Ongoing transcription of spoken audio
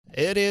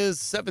It is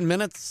 7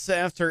 minutes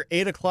after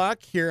 8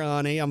 o'clock here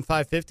on AM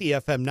 550,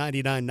 FM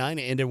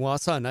 99.9, and in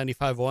Wausau,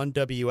 95.1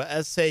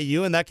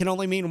 WSAU. And that can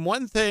only mean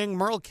one thing.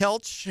 Merle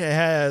Kelch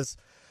has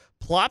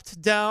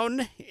plopped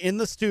down in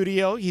the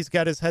studio. He's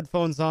got his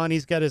headphones on.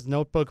 He's got his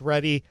notebook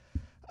ready.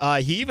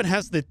 He even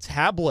has the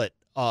tablet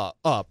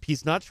up.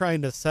 He's not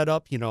trying to set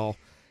up,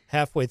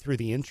 halfway through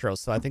the intro.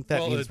 So I think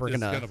that means we're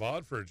gonna. It's kind of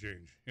odd for a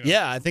change.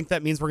 Yeah, I think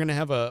that means we're gonna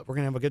have a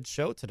good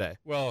show today.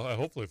 Well,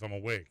 hopefully, if I'm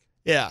awake.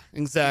 Yeah,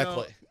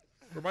 exactly.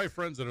 For my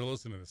friends that are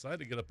listening to this, I had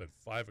to get up at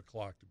 5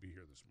 o'clock to be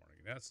here this morning.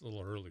 That's a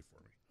little early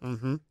for me.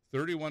 Mm-hmm.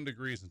 31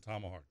 degrees in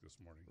Tomahawk this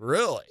morning.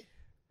 Really?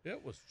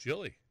 It was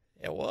chilly.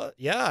 It was.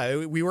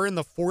 Yeah, we were in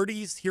the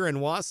 40s here in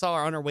Wausau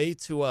on our way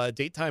to a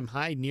daytime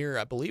high near,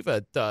 I believe,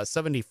 at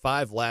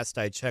 75 last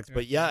I checked. Yeah.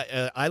 But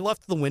yeah, I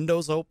left the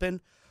windows open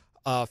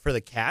for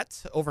the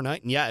cat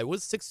overnight, and yeah, it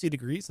was 60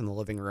 degrees in the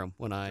living room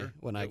when I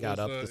got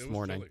up this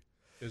morning. Chilly.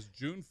 It's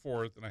June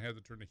 4th, and I had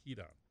to turn the heat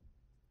on.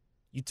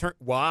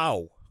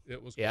 Wow.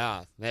 It was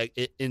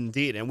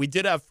indeed. And we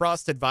did have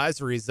frost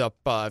advisories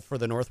up for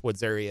the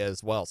Northwoods area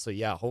as well. So,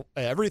 yeah,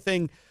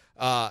 everything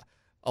a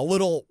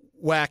little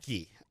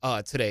wacky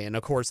today. And,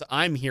 of course,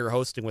 I'm here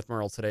hosting with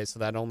Merle today, so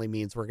that only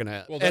means we're going to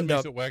end up... Well, that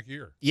makes it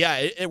wackier.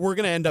 Yeah, we're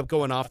going to end up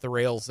going off the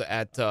rails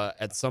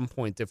at some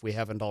point if we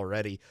haven't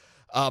already.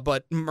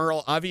 But,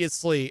 Merle,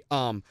 obviously...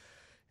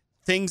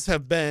 things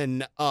have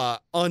been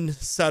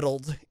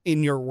unsettled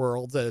in your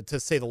world, to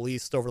say the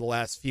least, over the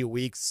last few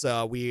weeks.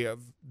 We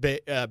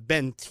have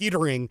been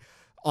teetering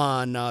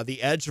on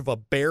the edge of a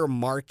bear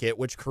market,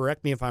 which,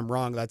 correct me if I'm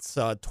wrong, that's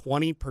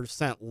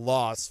 20%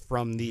 loss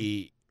from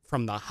the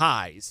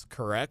highs,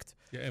 correct?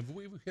 Yeah, and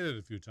we've hit it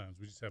a few times.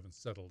 We just haven't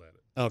settled at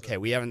it. Okay,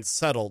 we haven't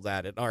settled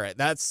at it. All right,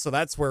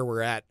 that's where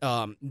we're at.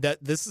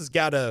 This has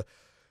got to...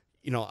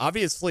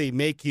 obviously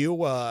make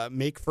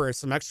for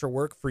some extra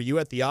work for you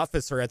at the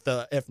office, or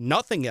if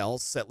nothing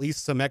else, at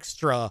least some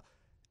extra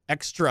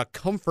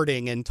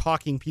comforting and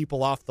talking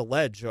people off the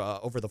ledge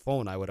over the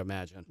phone, I would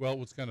imagine.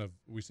 Well,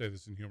 we say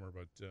this in humor,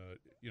 but,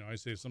 I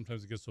say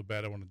sometimes it gets so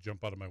bad I want to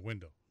jump out of my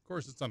window. Of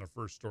course, it's on a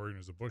first story and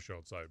there's a bush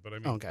outside, but I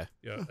mean, okay.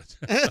 Yeah.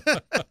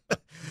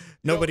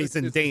 Nobody's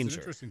in danger. It's an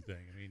interesting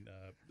thing. I mean,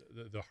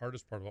 the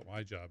hardest part about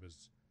my job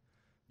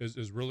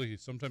is really,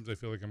 sometimes I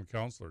feel like I'm a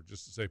counselor,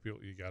 just to say,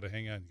 people, you got to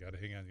hang on, you got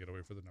to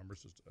wait for the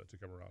numbers to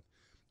come around.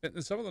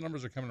 And some of the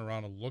numbers are coming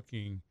around and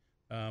looking,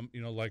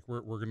 like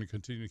we're going to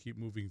continue to keep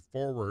moving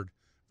forward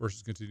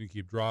versus continue to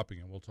keep dropping.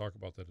 And we'll talk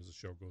about that as the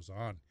show goes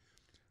on.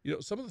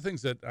 Some of the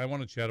things that I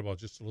want to chat about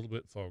just a little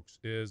bit, folks,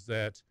 is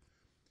that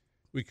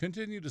we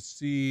continue to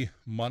see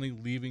money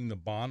leaving the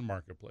bond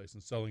marketplace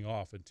and selling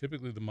off. And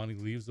typically the money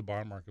leaves the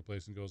bond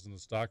marketplace and goes in the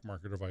stock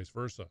market or vice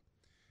versa.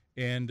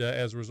 And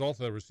as a result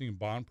of that, we're seeing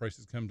bond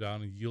prices come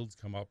down and yields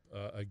come up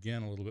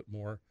again a little bit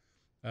more.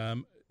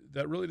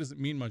 That really doesn't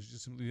mean much. It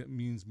just simply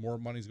means more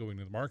money is going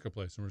into the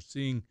marketplace. And we're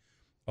seeing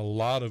a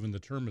lot of, and the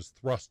term is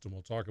thrust, and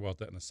we'll talk about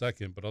that in a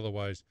second. But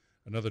otherwise,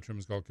 another term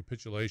is called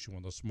capitulation.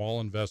 When the small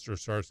investor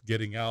starts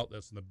getting out,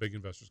 that's when the big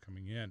investors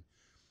coming in.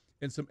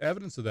 And some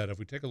evidence of that, if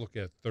we take a look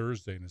at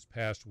Thursday in this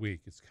past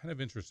week, it's kind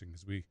of interesting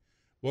because we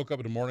woke up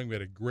in the morning. We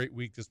had a great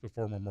week just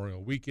before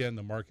Memorial Weekend.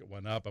 The market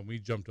went up, and we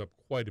jumped up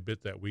quite a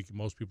bit that week, and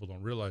most people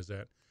don't realize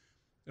that.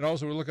 And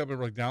also, we look up and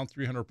we're like down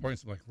 300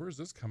 points. I'm like, where's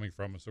this coming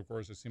from? And so, of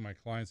course, I see my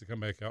clients that come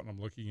back out, and I'm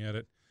looking at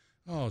it.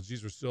 Oh,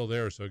 geez, we're still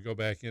there. So I go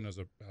back in. It was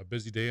a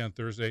busy day on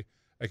Thursday.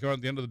 I come out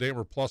at the end of the day, and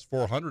we're plus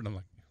 400. I'm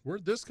like,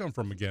 where'd this come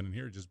from again? And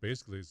here it just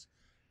basically is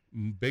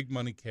big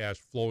money cash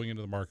flowing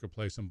into the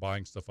marketplace and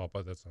buying stuff up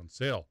that's on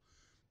sale.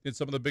 And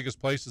some of the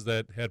biggest places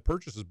that had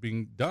purchases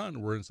being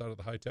done were inside of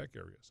the high-tech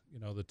areas.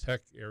 The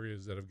tech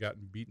areas that have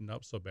gotten beaten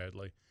up so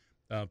badly,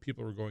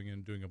 people were going in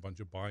and doing a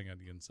bunch of buying on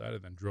the inside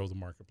and then drove the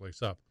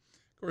marketplace up.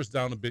 Of course,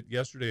 down a bit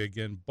yesterday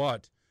again,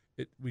 but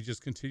we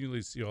just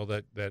continually see all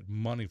that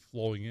money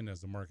flowing in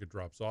as the market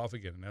drops off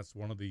again. And that's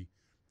one of the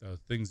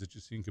things that you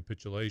see in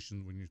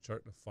capitulation when you're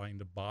starting to find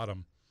a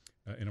bottom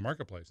in a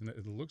marketplace. And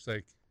it looks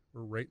like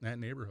we're right in that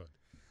neighborhood.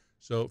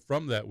 So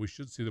from that, we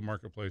should see the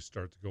marketplace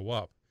start to go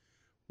up.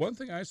 One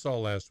thing I saw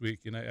last week,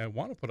 and I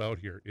want to put out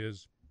here,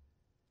 is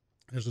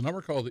there's a number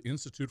called the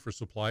Institute for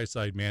Supply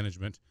Side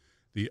Management,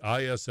 the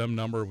ISM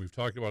number. We've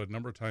talked about it a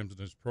number of times in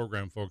this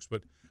program, folks,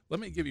 but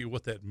let me give you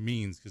what that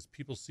means because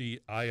people see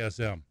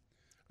ISM.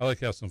 I like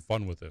to have some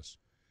fun with this.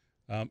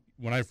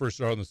 When I first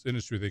started in this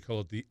industry, they call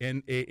it the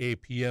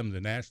NAAPM,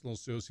 the National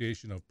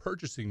Association of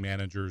Purchasing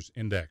Managers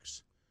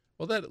Index.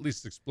 Well, that at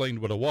least explained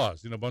what it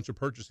was. A bunch of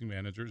purchasing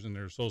managers in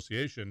their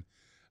association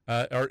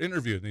are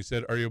interviewed, and they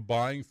said, are you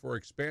buying for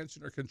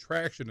expansion or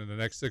contraction in the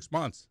next 6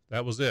 months?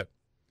 That was it.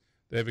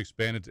 They've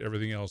expanded to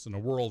everything else in the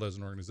world as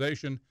an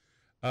organization,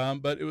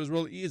 but it was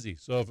really easy.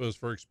 So if it was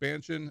for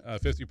expansion,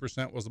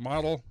 50% was the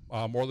model.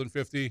 More than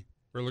 50,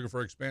 we're looking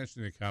for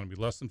expansion in the economy.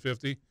 Less than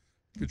 50,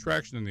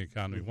 contraction in the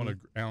economy. One of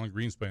Alan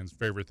Greenspan's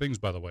favorite things,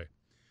 by the way.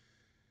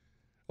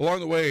 Along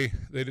the way,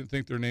 they didn't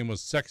think their name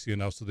was sexy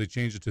enough, so they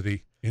changed it to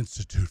the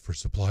Institute for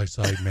Supply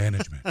Side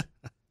Management.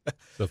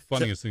 It's the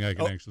funniest thing I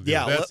can actually do.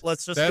 Yeah, That's,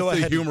 let's just that's go the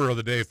ahead. humor of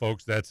the day,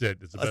 folks. That's it.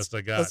 It's the best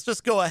I got. Let's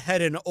just go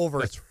ahead and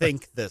overthink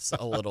right. this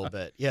a little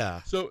bit.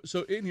 Yeah. So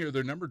in here,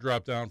 their number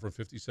dropped down from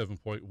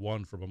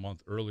 57.1 from a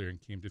month earlier and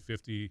came to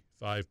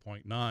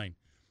 55.9.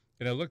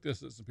 And I looked at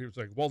this, and some people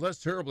were like, well,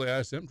 that's terrible. The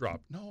ISM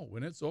dropped. No,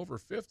 when it's over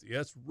 50,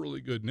 that's really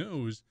good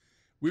news.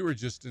 We were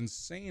just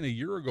insane a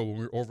year ago when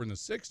we were over in the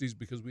 60s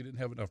because we didn't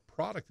have enough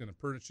product, and the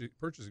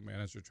purchasing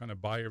managers are trying to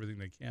buy everything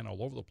they can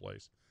all over the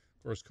place,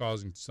 of course,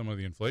 causing some of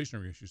the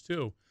inflationary issues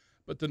too.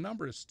 But the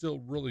number is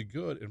still really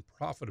good, and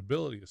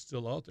profitability is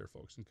still out there,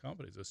 folks, in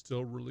companies. It's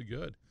still really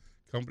good.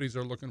 Companies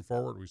are looking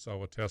forward. We saw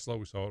with Tesla,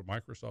 we saw with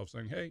Microsoft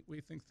saying, hey, we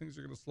think things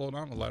are going to slow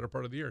down in the latter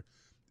part of the year.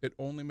 It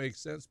only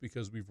makes sense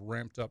because we've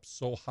ramped up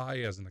so high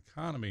as an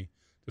economy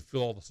to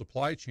fill all the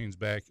supply chains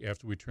back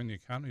after we turn the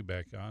economy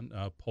back on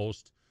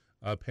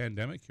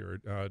post-pandemic here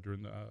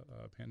during the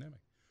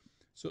pandemic.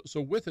 So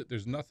with it,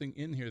 there's nothing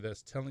in here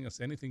that's telling us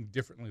anything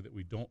differently that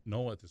we don't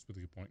know at this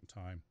particular point in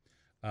time.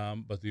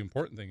 But the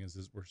important thing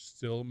is we're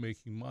still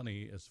making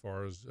money as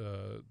far as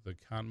the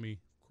economy,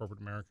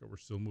 corporate America. We're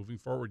still moving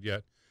forward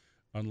yet.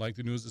 Unlike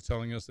the news is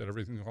telling us that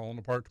everything's falling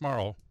apart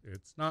tomorrow,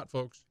 it's not,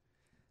 folks.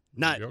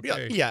 Not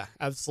okay. Yeah,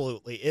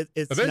 absolutely.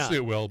 It's eventually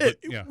not. it will, but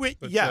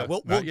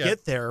we'll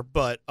get there.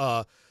 But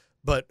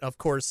of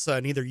course,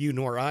 neither you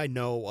nor I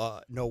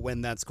know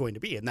when that's going to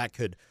be, and that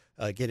could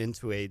get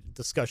into a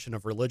discussion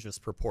of religious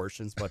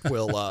proportions. But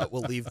we'll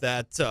leave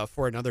that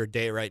for another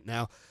day right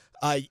now.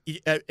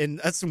 And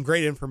that's some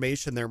great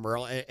information there,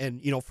 Merle.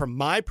 And from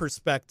my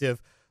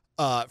perspective,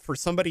 for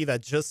somebody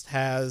that just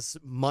has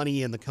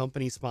money in the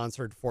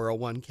company-sponsored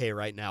 401k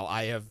right now,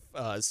 I have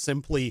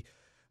simply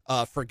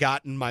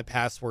forgotten my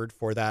password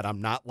for that. I'm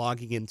not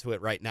logging into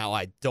it right now.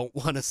 I don't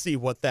want to see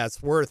what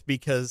that's worth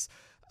because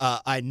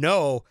I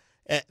know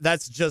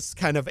that's just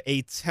kind of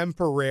a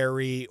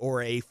temporary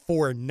or a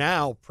for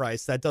now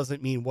price. That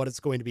doesn't mean what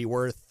it's going to be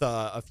worth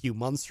a few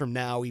months from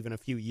now, even a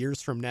few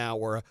years from now,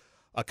 or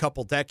a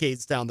couple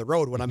decades down the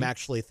road when I'm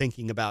actually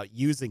thinking about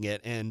using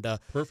it. And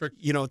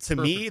perfect. To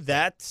me,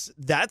 that's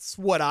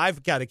what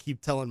I've got to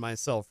keep telling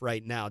myself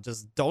right now.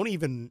 Just don't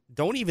even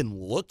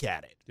look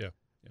at it. Yeah.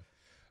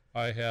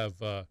 I have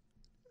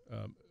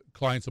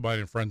clients of mine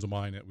and friends of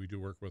mine that we do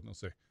work with, and they'll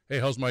say, hey,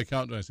 how's my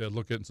account? And I say,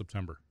 look at it in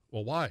September.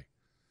 Well, why?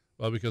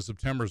 Well, because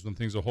September is when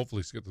things will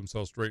hopefully get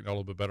themselves straightened out a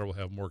little bit better. We'll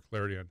have more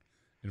clarity on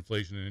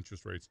inflation and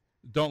interest rates.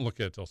 Don't look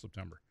at it till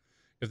September.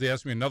 If they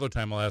ask me another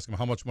time, I'll ask them,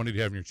 how much money do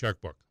you have in your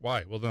checkbook?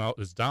 Why? Well, then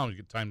it's down. You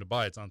get time to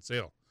buy. It's on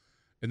sale.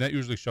 And that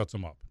usually shuts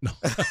them up. No.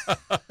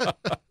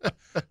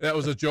 That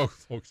was a joke,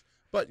 folks.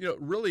 But,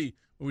 really,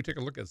 when we take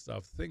a look at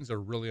stuff, things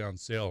are really on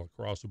sale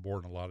across the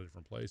board in a lot of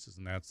different places.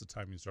 And that's the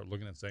time you start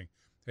looking at saying,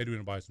 hey, do we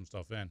want to buy some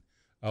stuff in?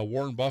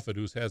 Warren Buffett,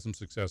 who's had some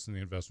success in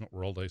the investment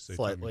world, I say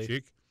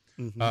tongue-in-cheek,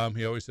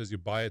 he always says you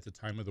buy at the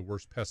time of the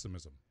worst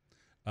pessimism.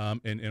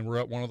 And we're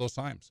at one of those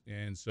times.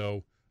 And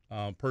so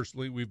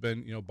personally, we've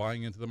been,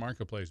 buying into the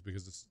marketplace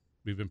because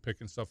we've been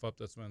picking stuff up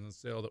that's been on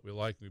sale that we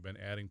like. And we've been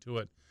adding to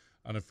it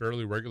on a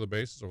fairly regular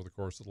basis over the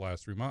course of the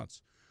last 3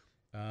 months.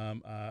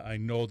 I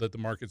know that the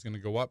market's going to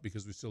go up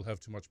because we still have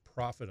too much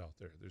profit out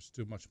there. There's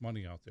too much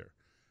money out there.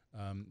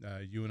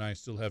 You and I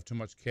still have too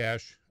much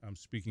cash. I'm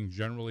speaking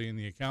generally in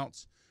the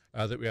accounts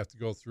that we have to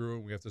go through,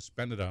 and we have to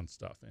spend it on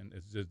stuff. And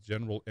it's a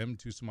general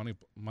M2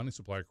 money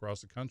supply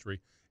across the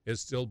country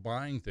is still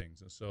buying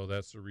things. And so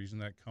that's the reason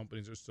that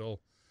companies are still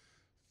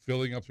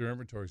filling up their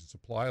inventories and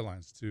supply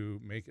lines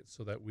to make it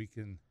so that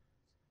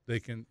they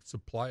can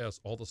supply us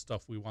all the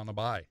stuff we want to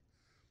buy.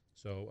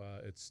 So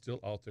it's still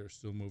out there,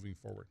 still moving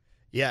forward.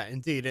 Yeah,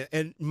 indeed.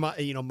 And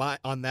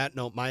on that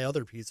note, my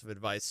other piece of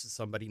advice to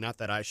somebody, not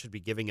that I should be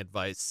giving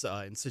advice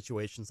in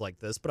situations like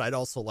this, but I'd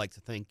also like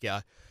to think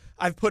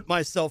I've put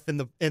myself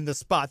in the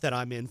spot that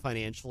I'm in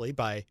financially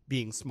by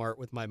being smart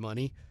with my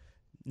money.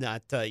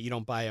 Not you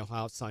don't buy a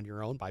house on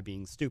your own by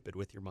being stupid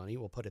with your money.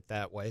 We'll put it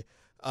that way.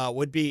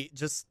 Would be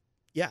just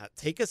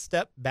take a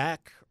step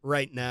back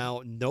right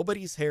now.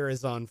 Nobody's hair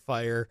is on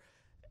fire.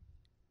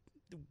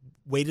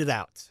 Wait it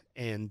out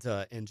and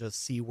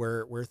just see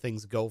where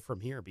things go from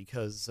here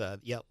because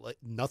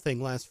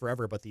nothing lasts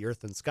forever but the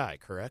earth and sky,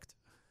 correct?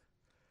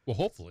 Well,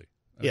 hopefully.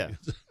 Yeah.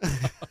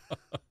 As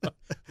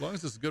long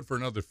as it's good for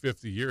another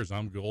 50 years,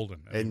 I'm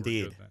golden.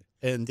 Indeed.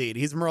 Indeed.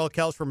 He's Merle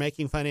Kelch for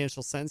Making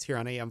Financial Sense here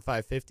on AM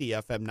 550,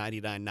 FM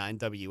 99.9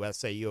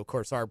 WSAU. Of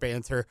course, our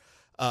banter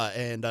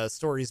and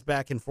stories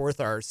back and forth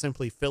are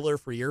simply filler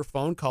for your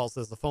phone calls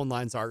as the phone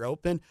lines are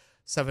open.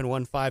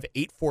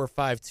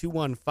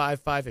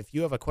 715-845-2155. If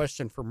you have a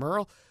question for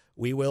Merle,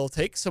 we will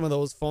take some of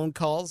those phone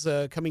calls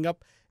coming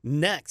up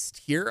next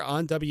here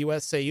on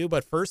WSAU.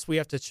 But first, we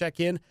have to check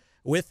in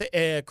with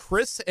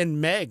Chris and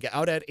Meg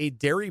out at a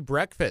dairy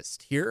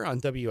breakfast here on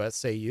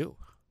WSAU.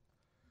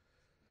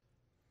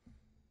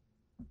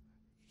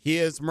 He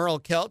is Merle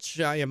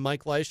Kelch. I am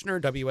Mike Leischner,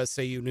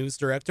 WSAU News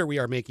Director. We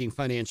are Making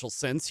Financial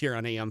Sense here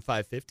on AM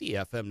 550,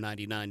 FM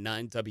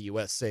 99.9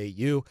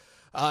 WSAU.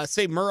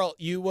 Say, Merle,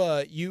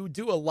 you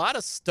do a lot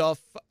of stuff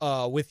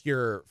with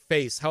your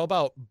face. How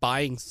about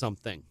buying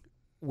something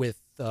with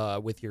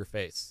your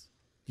face?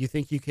 You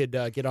think you could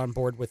get on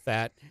board with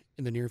that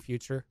in the near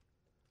future?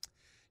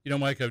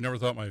 Mike, I've never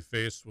thought my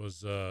face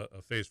was a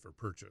face for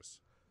purchase.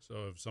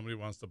 So if somebody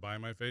wants to buy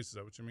my face, is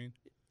that what you mean?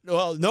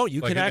 Well, no,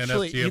 you Like can an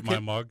actually. NFT You of my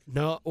can, mug?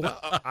 no,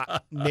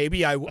 well,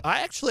 maybe I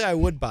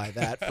would buy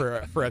that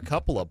for a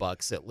couple of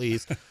bucks at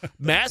least.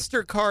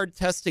 MasterCard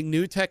testing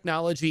new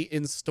technology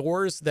in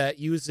stores that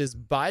uses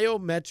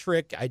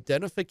biometric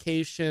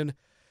identification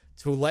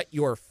to let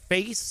your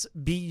face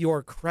be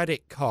your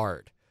credit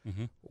card.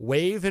 Mm-hmm.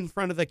 Wave in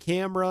front of the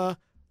camera,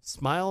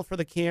 smile for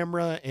the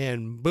camera,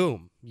 and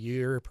boom,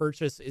 your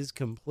purchase is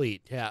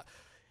complete. Yeah.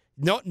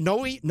 No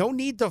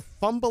need to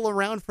fumble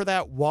around for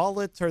that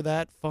wallet or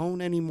that phone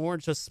anymore.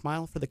 Just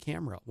smile for the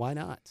camera. Why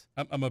not?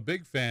 I'm a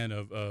big fan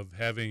of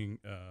having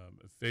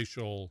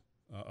facial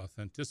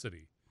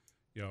authenticity,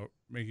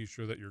 making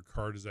sure that your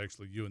card is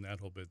actually you and that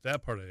whole bit.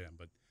 That part I am.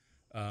 But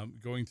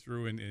going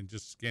through and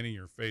just scanning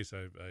your face,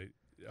 it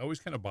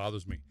always kind of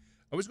bothers me.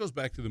 Always goes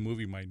back to the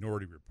movie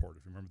Minority Report,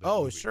 if you remember that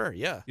Oh, movie. sure,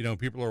 yeah.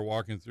 People are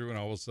walking through, and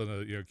all of a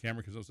sudden, a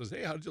camera comes up and says,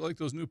 "Hey, how did you like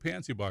those new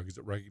pants you bought?" Because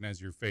it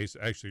recognizes your face,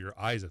 actually your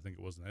eyes. I think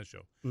it was in that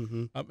show.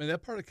 Mm-hmm. And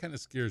that part kind of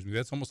scares me.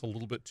 That's almost a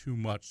little bit too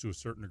much to a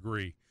certain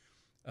degree.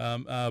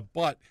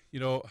 But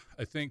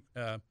I think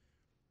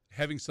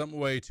having some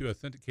way to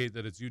authenticate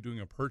that it's you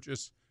doing a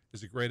purchase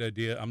is a great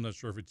idea. I'm not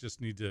sure if it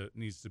just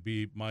needs to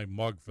be my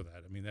mug for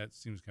that. I mean, that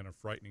seems kind of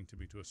frightening to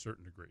me to a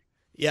certain degree.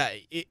 Yeah,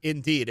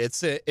 indeed.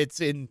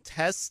 It's in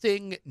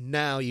testing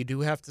now. You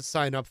do have to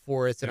sign up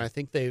for it, and I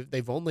think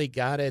they've only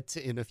got it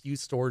in a few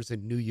stores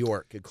in New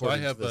York, according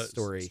so I have to the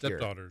story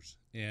stepdaughters,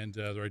 and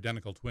they're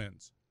identical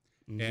twins,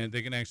 and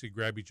they can actually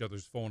grab each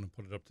other's phone and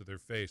put it up to their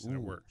face, and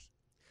it works.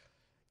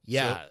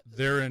 Yeah, so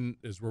therein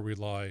is where we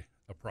lie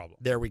a problem.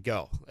 There we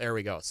go.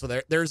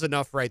 So there's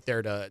enough right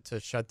there to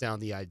shut down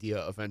the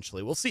idea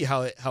eventually. We'll see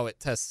how it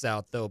tests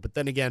out though. But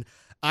then again,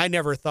 I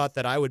never thought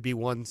that I would be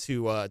one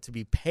to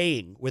be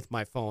paying with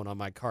my phone on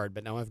my card,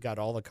 but now I've got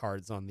all the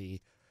cards on the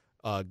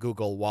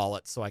Google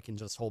Wallet, so I can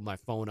just hold my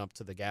phone up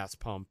to the gas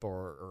pump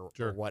or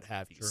what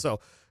have you. Sure. So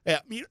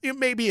yeah,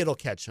 maybe it'll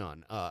catch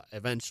on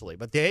eventually.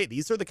 But hey,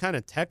 these are the kind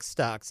of tech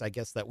stocks I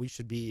guess that we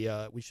should be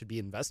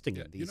investing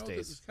in these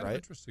days. What's kind of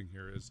interesting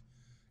here is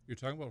you're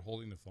talking about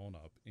holding the phone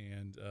up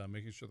and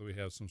making sure that we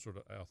have some sort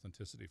of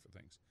authenticity for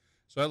things.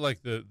 So I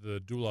like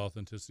the dual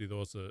authenticity,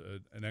 though it's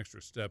an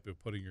extra step of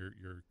putting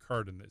your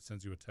card in. It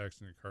sends you a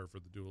text in your card for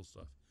the dual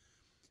stuff.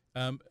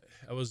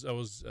 I was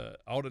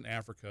out in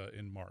Africa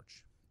in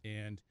March,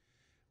 and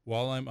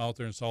while I'm out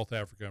there in South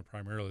Africa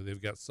primarily,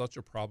 they've got such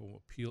a problem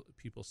with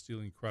people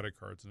stealing credit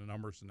cards and the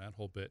numbers and that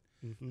whole bit,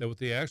 that what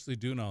they actually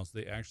do now is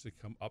they actually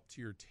come up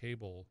to your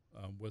table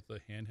with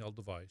a handheld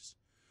device,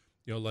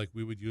 like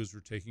we would use for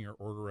taking our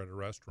order at a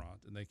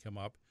restaurant, and they come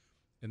up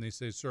and they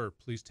say, "Sir,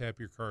 please tap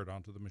your card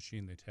onto the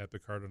machine." They tap the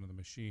card onto the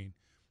machine,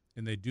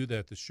 and they do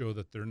that to show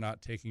that they're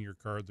not taking your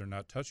card, they're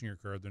not touching your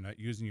card, they're not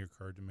using your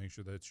card, to make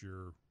sure that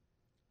you're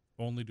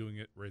only doing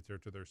it right there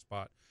to their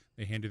spot.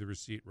 They hand you the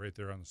receipt right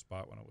there on the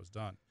spot when it was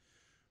done.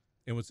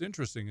 And what's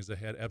interesting is I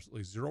had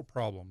absolutely zero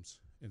problems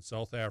in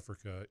South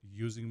Africa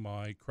using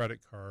my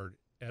credit card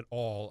at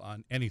all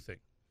on anything.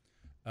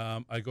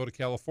 I go to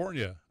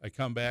California, I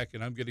come back,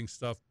 and I'm getting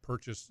stuff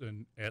purchased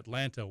in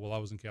Atlanta while I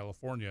was in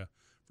California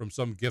from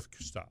some gift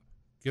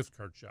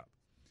card shop.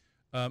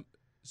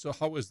 So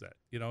how is that?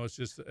 It's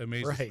just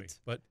amazing to me.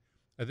 But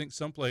I think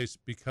someplace,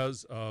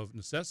 because of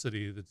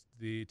necessity, that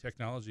the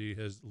technology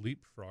has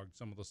leapfrogged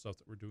some of the stuff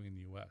that we're doing in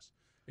the U.S.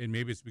 And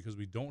maybe it's because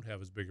we don't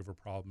have as big of a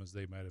problem as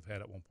they might have had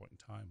at one point in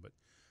time. But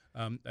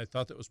I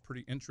thought that was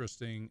pretty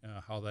interesting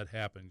how that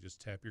happened.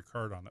 Just tap your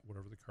card on it,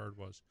 whatever the card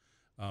was.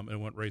 And it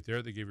went right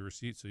there. They gave you a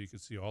receipt, so you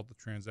could see all the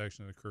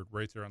transactions that occurred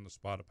right there on the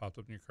spot. It popped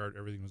up in your card.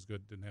 Everything was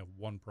good. Didn't have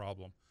one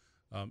problem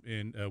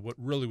in what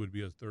really would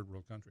be a third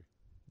world country.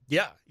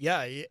 Yeah.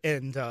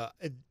 And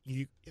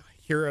you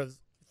hear of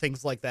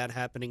things like that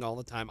happening all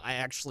the time. I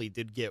actually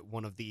did get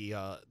one of the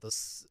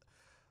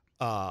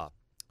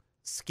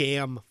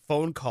scam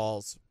phone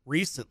calls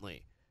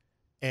recently,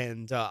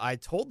 and I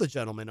told the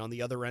gentleman on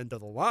the other end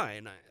of the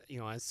line,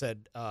 I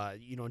said, do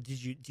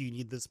you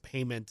need this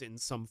payment in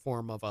some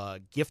form of a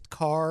gift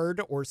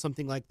card or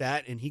something like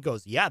that? And he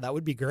goes, yeah, that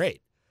would be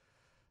great.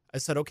 I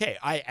said, okay.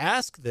 I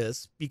ask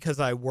this because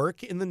I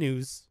work in the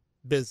news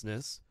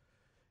business,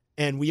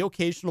 and we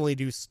occasionally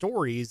do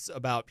stories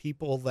about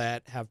people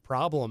that have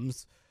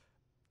problems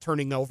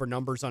turning over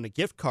numbers on a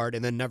gift card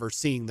and then never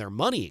seeing their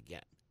money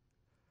again.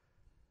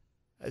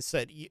 I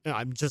said,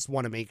 I just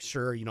want to make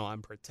sure,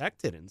 I'm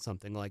protected in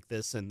something like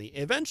this. And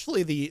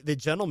eventually the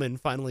gentleman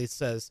finally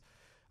says,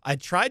 I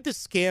tried to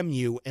scam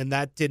you and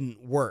that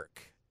didn't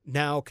work.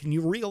 Now, can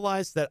you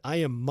realize that I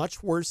am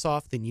much worse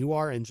off than you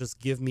are, and just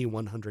give me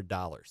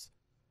 $100?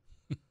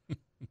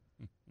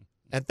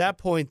 At that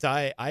point,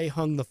 I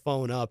hung the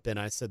phone up and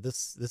I said,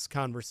 this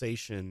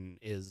conversation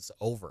is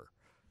over.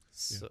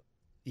 So,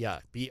 yeah,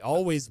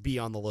 always be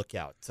on the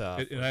lookout.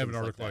 And I have an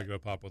article I'm going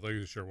to pop with. I'll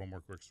just share one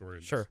more quick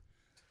story. Sure.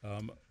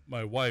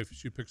 My wife,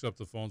 she picks up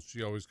the phone.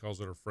 She always calls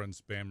it her friend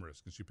spam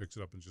risk, and she picks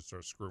it up and just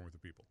starts screwing with the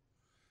people.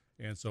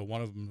 And so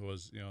one of them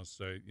was,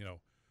 say,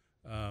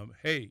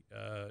 Hey,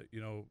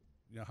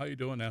 how you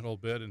doing that whole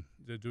bit? And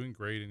they're doing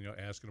great, and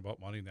asking about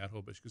money and that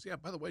whole bit. She goes, yeah.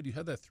 By the way, do you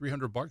have that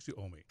 $300 you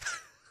owe me?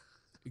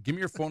 Give me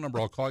your phone number.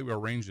 I'll call you. We'll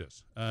arrange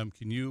this.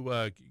 Can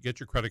you get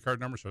your credit card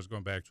number? So I was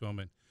going back to them,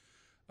 and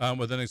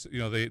but then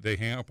they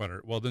hang up on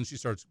her. Well, then she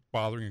starts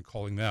bothering and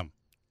calling them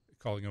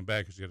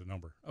back because she had a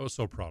number. I was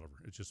so proud of her.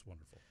 It's just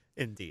wonderful.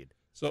 Indeed.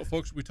 So,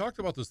 folks, we talked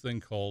about this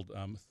thing called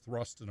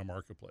thrust in a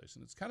marketplace,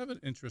 and it's kind of an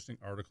interesting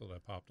article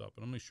that popped up,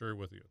 and let me share it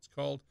with you.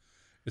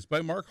 It's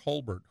by Mark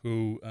Hulbert,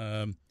 who,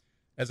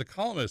 as a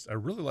columnist, I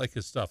really like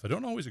his stuff. I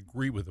don't always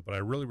agree with it, but I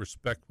really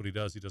respect what he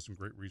does. He does some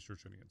great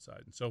research on the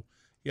inside. And so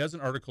he has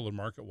an article in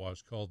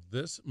MarketWatch called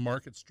 "This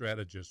Market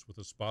Strategist with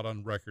a Spot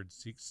on Record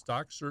Seeks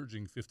Stock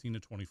Surging 15 to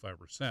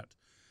 25%."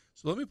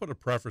 So let me put a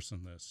preface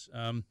in this.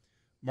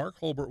 Mark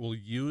Hulbert will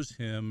use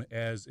him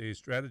as a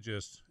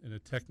strategist and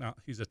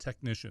he's a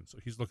technician, so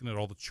he's looking at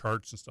all the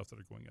charts and stuff that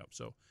are going up.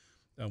 So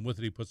with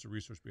it, he puts the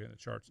research behind the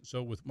charts.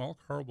 So with Mark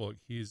Hulbert,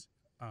 he's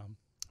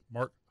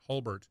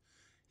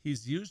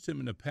used him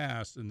in the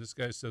past, and this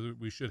guy said that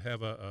we should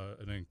have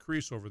an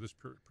increase over this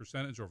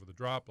percentage over the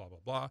drop, blah, blah,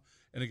 blah.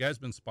 And the guy's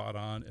been spot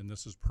on, and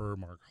this is per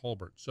Mark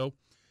Hulbert. So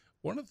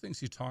one of the things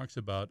he talks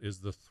about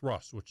is the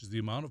thrust, which is the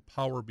amount of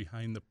power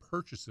behind the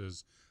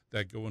purchases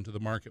that go into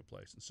the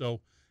marketplace. And so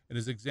in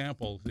his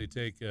example, they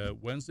take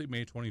Wednesday,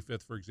 May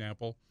 25th, for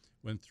example,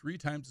 when 3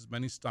 times as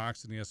many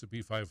stocks in the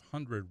S&P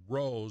 500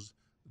 rose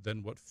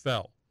than what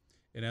fell.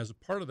 And as a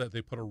part of that,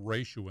 they put a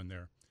ratio in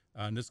there.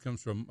 And this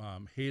comes from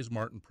Hayes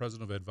Martin,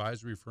 president of an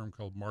advisory firm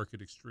called Market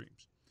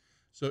Extremes.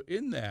 So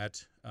in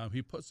that,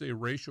 he puts a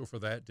ratio for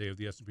that day of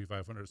the S&P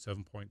 500 at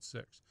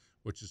 7.6,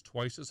 which is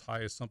twice as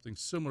high as something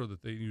similar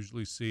that they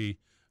usually see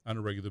on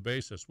a regular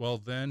basis. Well,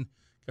 then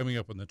coming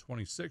up on the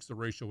 26th, the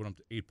ratio went up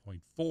to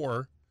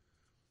 8.4.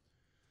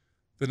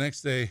 The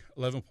next day,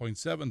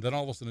 11.7. Then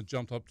all of a sudden it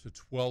jumped up to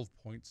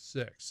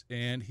 12.6.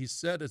 And he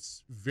said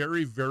it's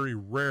very, very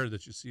rare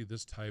that you see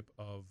this type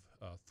of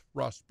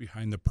thrust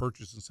behind the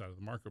purchase inside of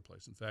the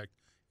marketplace. In fact,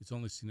 he's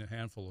only seen a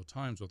handful of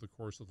times over the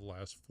course of the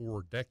last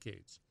 4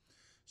 decades.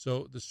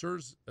 So the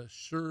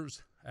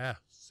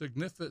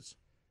significance,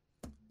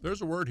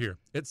 there's a word here.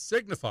 It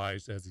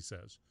signifies, as he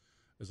says,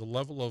 is a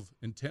level of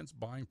intense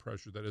buying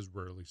pressure that is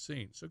rarely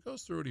seen. So it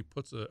goes through and he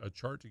puts a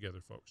chart together,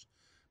 folks.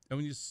 And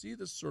when you see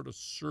this sort of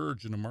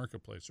surge in the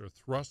marketplace, or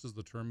thrust is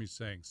the term he's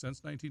saying,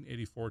 since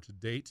 1984 to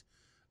date,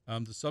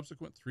 the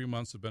subsequent 3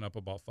 months have been up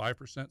about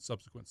 5%,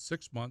 subsequent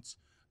 6 months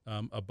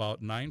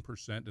about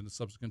 9%, and the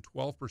subsequent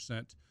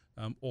 12%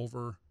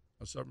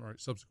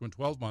 subsequent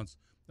 12 months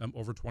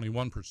over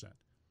 21%.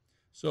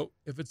 So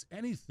if it's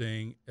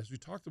anything, as we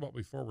talked about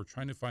before, we're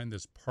trying to find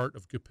this part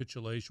of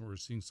capitulation where we're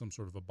seeing some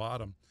sort of a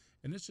bottom,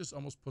 and this just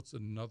almost puts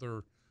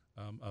another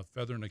a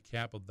feather in the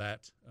cap of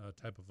that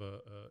type of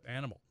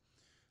animal.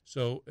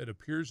 So it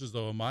appears as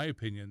though, in my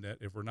opinion, that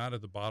if we're not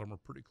at the bottom, we're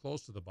pretty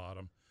close to the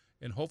bottom,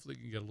 and hopefully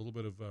you can get a little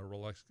bit of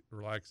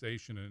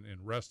relaxation and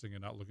resting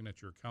and not looking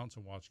at your accounts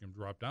and watching them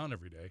drop down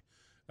every day,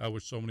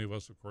 which so many of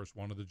us, of course,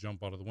 wanted to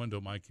jump out of the window,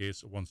 in my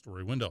case, a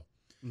 1-story window.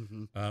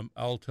 Mm-hmm.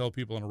 I'll tell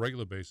people on a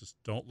regular basis,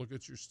 don't look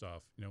at your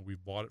stuff.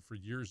 We've bought it for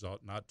years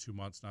out, not 2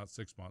 months, not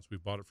 6 months.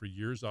 We've bought it for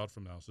years out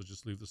from now, so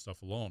just leave the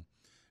stuff alone.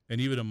 And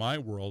even in my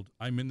world,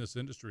 I'm in this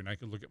industry, and I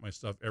can look at my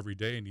stuff every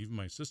day, and even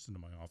my assistant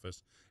in my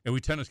office, and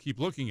we tend to keep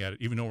looking at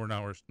it, even though we're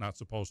not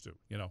supposed to,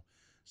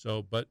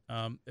 So, but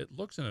it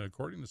looks in it,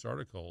 according to this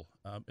article,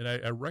 and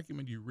I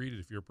recommend you read it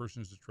if you're a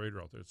person who's a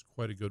trader out there. It's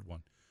quite a good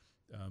one.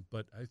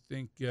 But I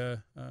think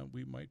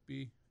we might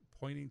be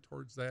pointing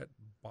towards that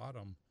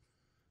bottom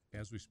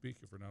as we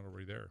speak, if we're not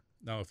already there.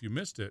 Now, if you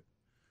missed it,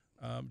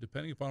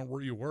 depending upon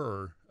where you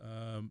were,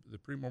 the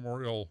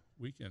pre-Memorial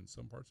weekend,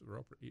 some parts of it are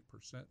up for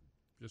 8%.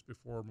 Just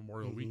before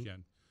Memorial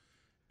weekend,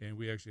 and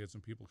we actually had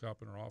some people come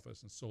up in our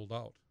office and sold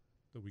out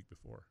the week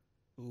before.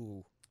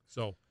 Ooh.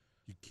 So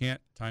you can't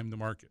time the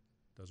market.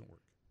 Doesn't work.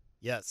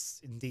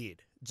 Yes,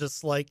 indeed.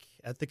 Just like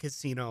at the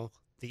casino,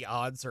 the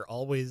odds are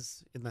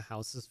always in the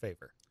house's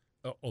favor.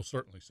 Oh,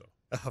 certainly so.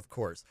 Of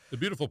course. The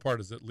beautiful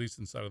part is, at least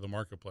inside of the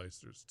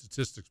marketplace, there's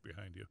statistics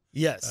behind you.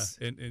 Yes.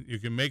 And you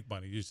can make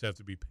money. You just have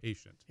to be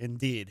patient.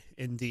 Indeed.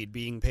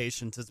 Being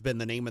patient has been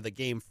the name of the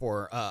game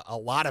for a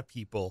lot of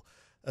people.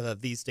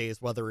 These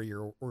days, whether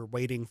we're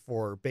waiting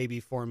for baby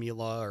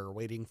formula or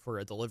waiting for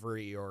a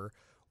delivery or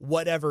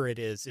whatever it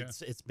is,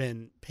 it's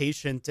been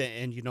patient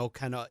and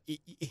kind of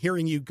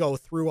hearing you go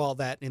through all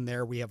that in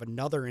there. We have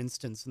another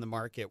instance in the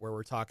market where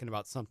we're talking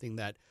about something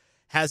that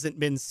hasn't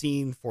been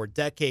seen for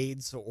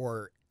decades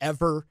or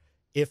ever,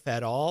 if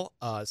at all.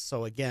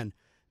 So again,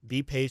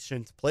 be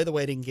patient, play the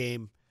waiting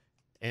game,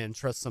 and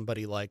trust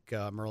somebody like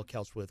Merle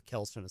Kelch with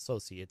Kelch and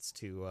Associates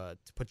to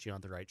put you on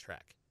the right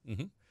track.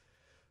 Mm-hmm.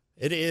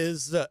 It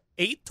is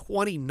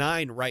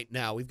 8:29 right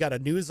now. We've got a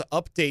news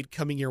update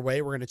coming your way.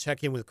 We're going to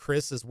check in with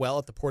Chris as well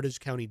at the Portage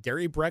County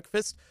Dairy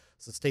Breakfast.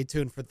 So stay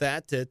tuned for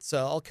that. It's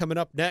all coming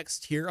up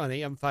next here on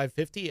AM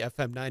 550,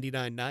 FM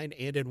 99.9,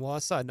 and in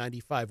Wausau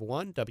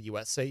 95.1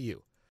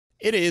 WSAU.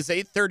 It is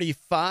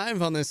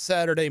 8:35 on this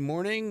Saturday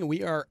morning.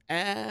 We are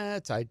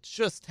I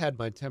just had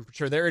my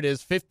temperature. There it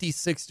is,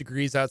 56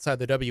 degrees outside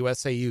the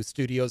WSAU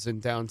studios in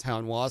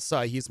downtown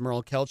Wausau. He's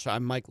Merle Kelch.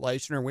 I'm Mike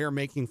Leischner. We are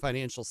making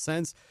financial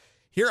sense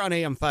here on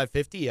AM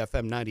 550,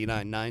 FM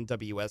 99.9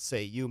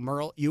 WSAU.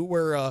 Merle, you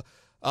were,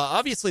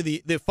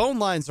 obviously the phone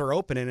lines are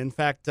open. And in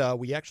fact,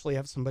 we actually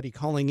have somebody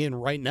calling in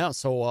right now.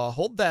 So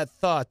hold that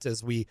thought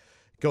as we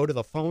go to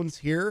the phones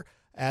here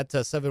at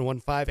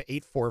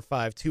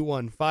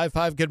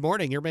 715-845-2155. Good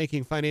morning. You're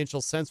making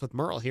financial sense with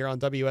Merle here on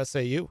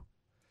WSAU.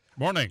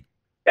 Morning.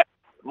 Yeah.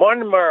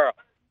 Morning, Merle.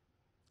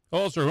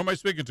 Hello, sir. Who am I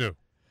speaking to?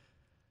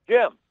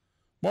 Jim.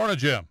 Morning,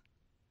 Jim.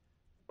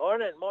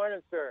 Morning,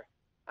 sir.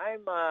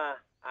 I'm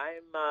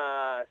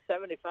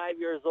 75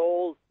 years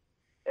old,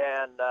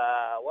 and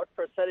what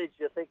percentage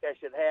do you think I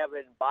should have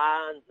in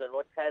bonds, and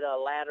what kind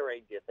of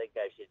laddering do you think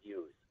I should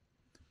use?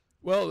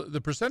 Well, the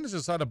percentage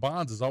inside of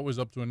bonds is always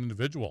up to an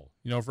individual.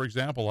 You know, for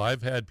example,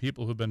 I've had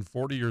people who've been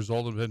 40 years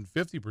old and have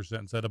been 50%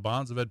 inside of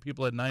bonds. I've had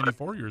people at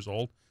 94 years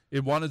old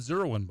and wanted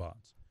zero in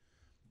bonds.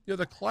 You know,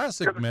 the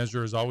classic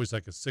measure is always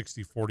like a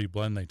 60-40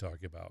 blend they talk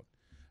about,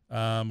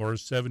 or a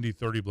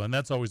 70-30 blend.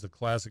 That's always the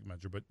classic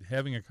measure. But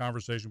having a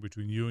conversation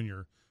between you and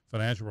your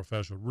financial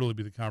professional would really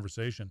be the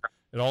conversation.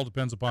 It all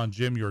depends upon,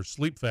 Jim, your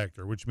sleep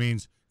factor, which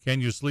means can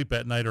you sleep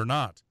at night or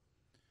not?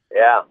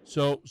 Yeah.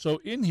 So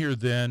in here,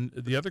 then,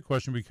 the other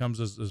question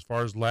becomes as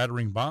far as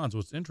laddering bonds.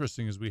 What's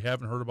interesting is we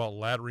haven't heard about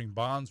laddering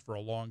bonds for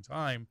a long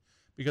time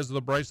because of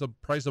the price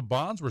of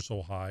bonds were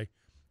so high.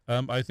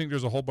 I think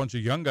there's a whole bunch of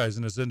young guys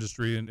in this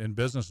industry and in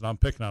business, and I'm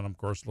picking on them, of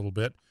course, a little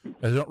bit.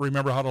 I don't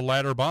remember how to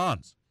ladder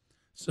bonds.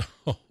 So,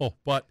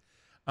 but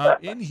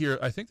in here,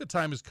 I think the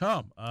time has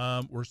come.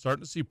 We're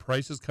starting to see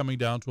prices coming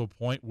down to a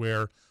point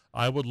where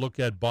I would look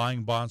at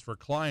buying bonds for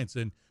clients,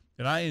 and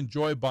I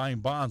enjoy buying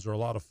bonds. They're a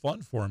lot of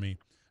fun for me.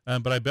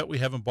 But I bet we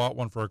haven't bought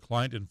one for a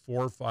client in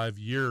 4 or 5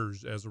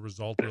 years as a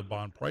result of the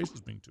bond prices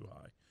being too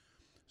high.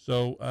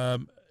 So,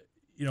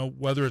 you know,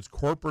 whether it's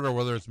corporate or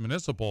whether it's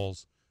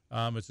municipals,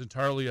 it's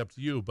entirely up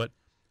to you. But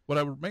what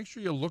I would make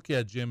sure you look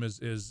at, Jim, is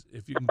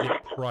if you can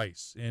get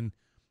price. And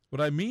what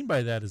I mean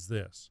by that is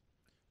this.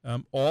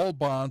 All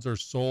bonds are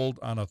sold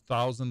on a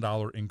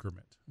 $1,000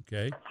 increment,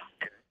 okay?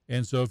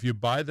 And so if you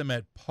buy them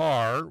at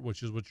par,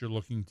 which is what you're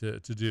looking to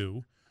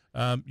do,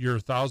 your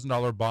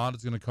 $1,000 bond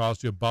is going to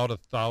cost you about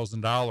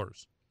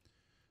 $1,000.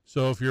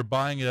 So if you're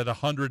buying it at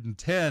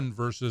 110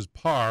 versus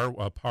par,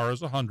 par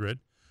is 100,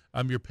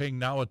 you're paying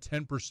now a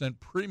 10%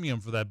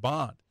 premium for that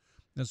bond.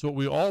 And so what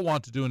we all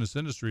want to do in this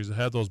industry is to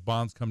have those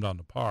bonds come down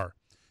to par.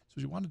 So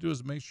what you want to do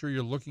is make sure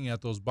you're looking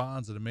at those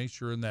bonds and to make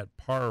sure in that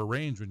par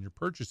range when you're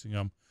purchasing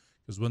them,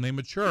 because when they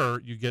mature,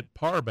 you get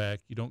par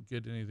back. You don't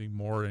get anything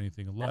more or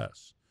anything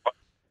less.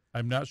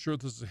 I'm not sure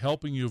if this is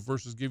helping you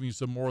versus giving you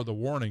some more of the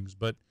warnings,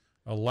 but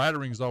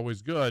laddering is always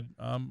good.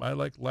 I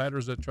like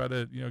ladders that try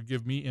to,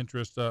 give me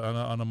interest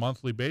on a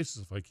monthly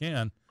basis if I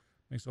can.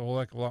 Makes a whole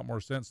heck of a lot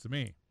more sense to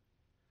me.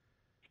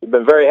 You've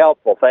been very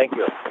helpful. Thank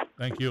you.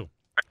 Thank you.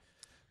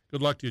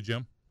 Good luck to you,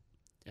 Jim.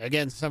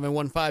 Again,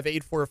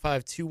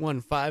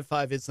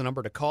 715-845-2155 is the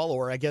number to call.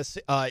 Or I guess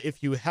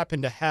if you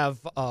happen to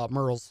have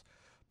Merle's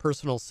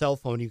personal cell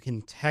phone, you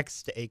can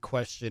text a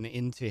question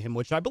into him,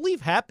 which I believe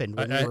happened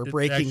when we were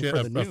breaking actually,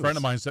 for the news. A friend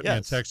of mine sent me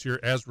a text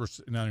here as we're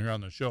sitting down here on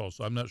the show,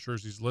 so I'm not sure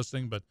if he's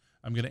listening, but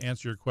I'm going to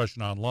answer your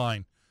question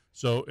online.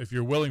 So if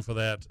you're willing for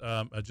that,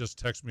 just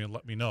text me and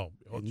let me know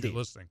if you're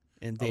listening.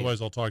 Indeed. Otherwise,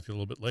 I'll talk to you a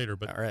little bit later.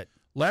 But all right.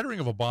 Laddering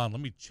of a bond,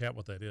 let me chat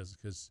what that is,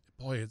 because,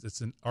 boy,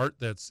 it's an art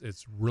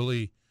it's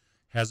really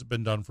hasn't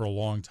been done for a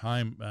long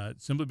time,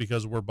 simply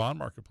because of where bond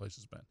marketplace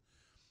has been.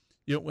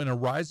 In a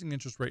rising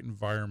interest rate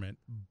environment,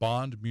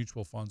 bond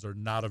mutual funds are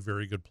not a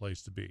very good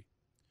place to be.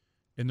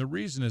 And the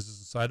reason is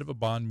inside of a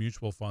bond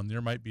mutual fund,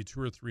 there might be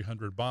 200 or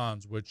 300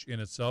 bonds, which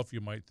in itself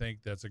you might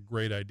think that's a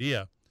great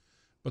idea.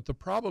 But the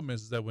problem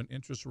is that when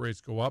interest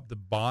rates go up, the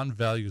bond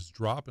values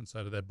drop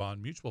inside of that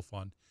bond mutual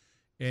fund.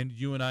 And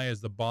you and I, as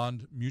the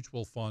bond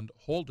mutual fund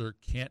holder,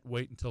 can't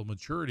wait until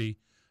maturity.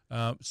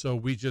 So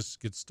we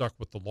just get stuck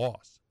with the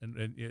loss. And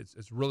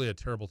it's really a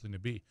terrible thing to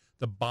be.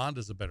 The bond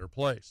is a better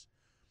place.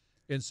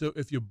 And so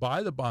if you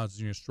buy the bonds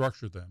and you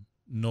structure them,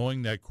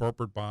 knowing that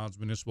corporate bonds,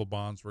 municipal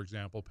bonds, for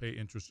example, pay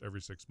interest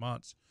every 6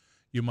 months,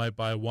 you might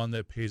buy one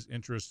that pays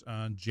interest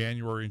on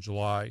January and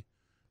July,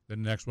 the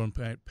next one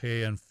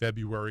pay in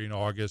February and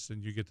August,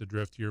 and you get the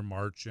drift here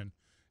March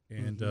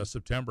and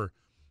September.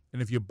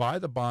 And if you buy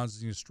the bonds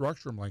and you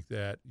structure them like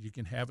that, you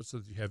can have it so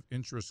that you have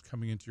interest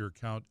coming into your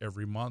account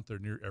every month or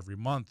near every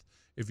month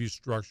if you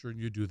structure and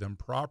you do them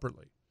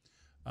properly.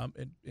 And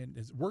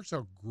it works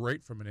out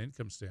great from an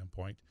income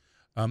standpoint.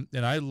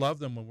 And I love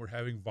them when we're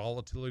having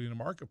volatility in the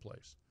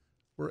marketplace.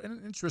 We're in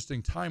an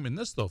interesting time in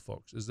this, though,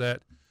 folks, is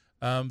that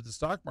the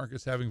stock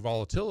market's having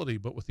volatility,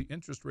 but with the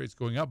interest rates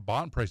going up,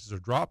 bond prices are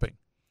dropping.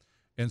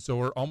 And so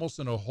we're almost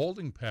in a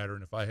holding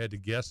pattern, if I had to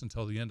guess,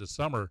 until the end of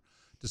summer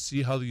to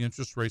see how the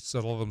interest rates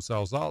settle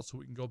themselves out so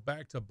we can go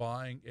back to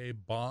buying a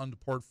bond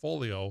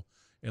portfolio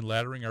and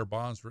laddering our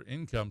bonds for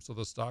income so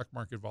the stock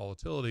market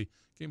volatility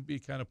can be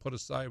kind of put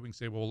aside. We can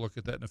say, well, we'll look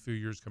at that in a few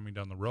years coming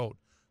down the road.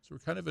 So we're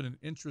kind of in an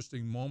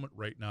interesting moment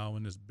right now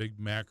in this big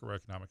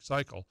macroeconomic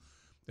cycle.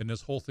 And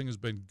this whole thing has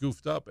been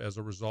goofed up as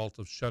a result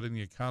of shutting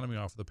the economy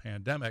off of the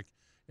pandemic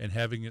and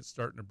having it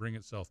starting to bring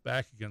itself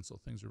back again. So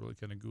things are really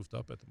kind of goofed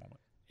up at the moment.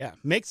 Yeah,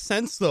 makes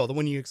sense though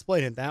when you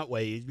explain it that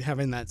way,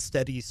 having that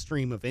steady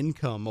stream of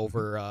income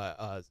over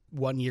a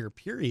 1 year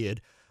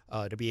period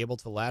to be able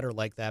to ladder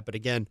like that. But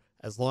again,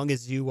 as long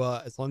as you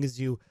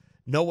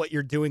know what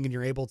you're doing and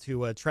you're able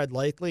to tread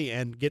lightly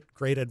and get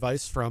great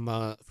advice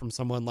from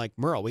someone like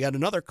Merle. We got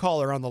another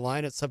caller on the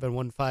line at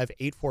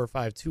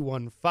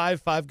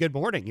 715-845-2155. Good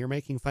morning. You're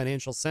making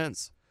financial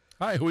sense.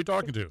 Hi, who are we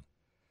talking to?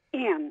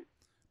 Ann.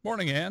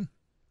 Morning, Ann.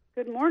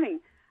 Good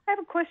morning. I have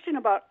a question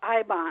about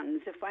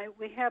I-bonds.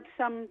 We have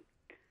some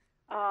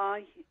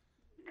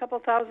couple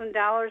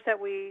 $1,000s that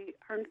we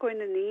aren't going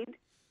to need,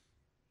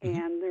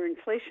 and they're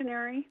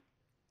inflationary.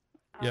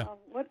 Yeah.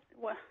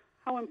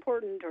 How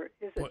important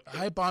is it? Well,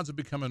 I-bonds have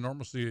become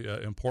enormously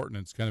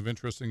important. It's kind of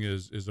interesting.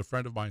 Is a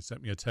friend of mine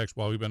sent me a text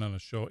while we've been on a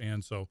show,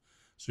 and so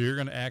you're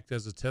going to act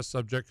as a test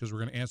subject because we're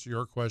going to answer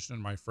your question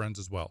and my friends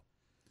as well.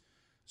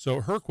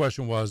 So her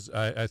question was,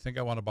 I think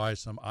I want to buy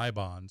some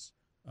I-bonds.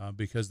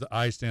 Because the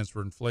I stands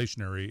for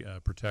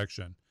inflationary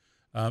protection.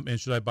 And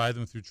should I buy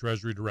them through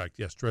Treasury Direct?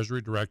 Yes,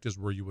 Treasury Direct is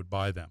where you would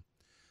buy them.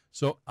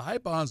 So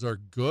I-bonds are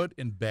good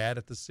and bad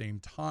at the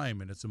same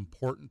time, and it's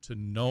important to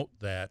note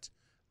that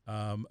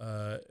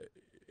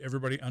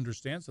everybody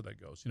understands how that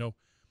goes. You know,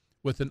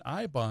 with an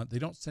I-bond, they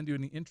don't send you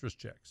any interest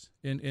checks.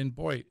 And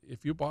boy,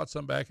 if you bought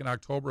some back in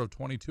October of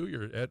 22,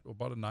 you're at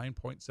about a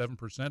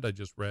 9.7%, I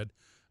just read,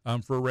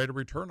 for a rate of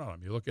return on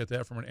them. You look at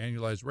that from an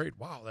annualized rate.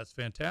 Wow, that's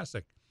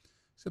fantastic.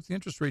 Except the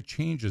interest rate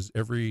changes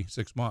every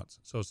 6 months,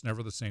 so it's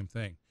never the same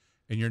thing.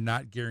 And you're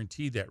not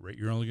guaranteed that rate.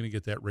 You're only going to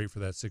get that rate for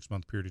that 6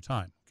 month period of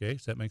time. Okay,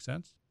 does that make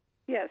sense?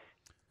 Yes.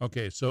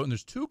 Okay, so and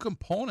there's two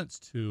components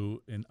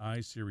to an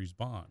I-series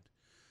bond.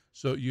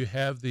 So you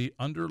have the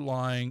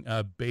underlying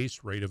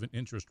base rate of an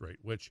interest rate,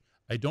 which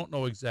I don't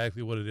know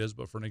exactly what it is,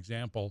 but for an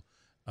example,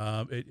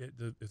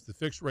 if the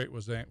fixed rate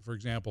was, for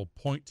example,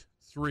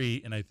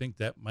 0.3, and I think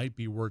that might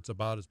be where it's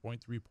about is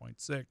 0.3,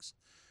 0.6,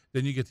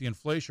 then you get the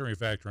inflationary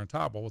factor on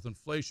top. Well, with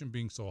inflation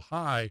being so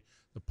high,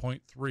 the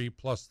 0.3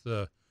 plus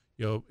the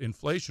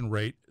inflation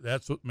rate,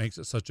 that's what makes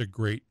it such a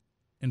great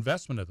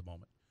investment at the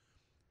moment.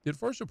 The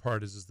unfortunate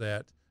part is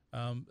that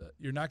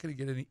you're not going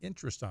to get any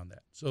interest on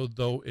that. So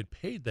though it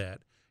paid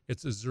that,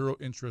 it's a zero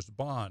interest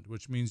bond,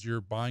 which means you're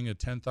buying a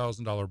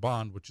 $10,000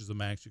 bond, which is the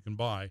max you can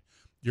buy.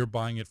 You're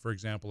buying it, for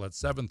example, at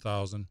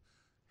 $7,000,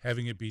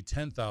 having it be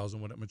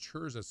 $10,000 when it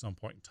matures at some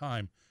point in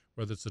time,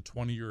 whether it's a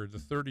 20-year or the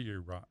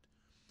 30-year bond.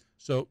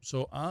 So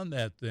on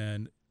that,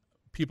 then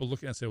people look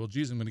at it and say, well,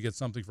 geez, I'm going to get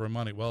something for my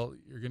money. Well,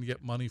 you're going to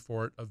get money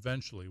for it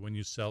eventually when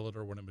you sell it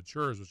or when it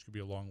matures, which could be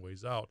a long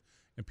ways out.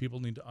 And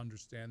people need to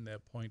understand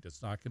that point.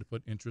 It's not going to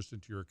put interest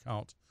into your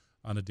account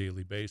on a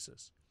daily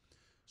basis.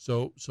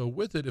 So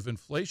with it, if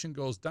inflation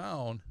goes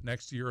down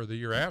next year or the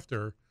year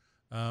after,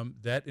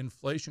 that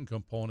inflation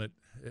component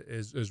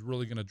is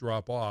really going to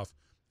drop off.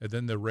 And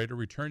then the rate of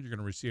return you're going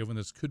to receive on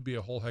this could be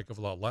a whole heck of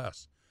a lot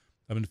less.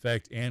 In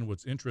fact, Ann,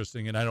 what's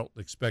interesting, and I don't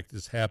expect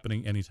this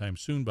happening anytime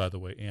soon, by the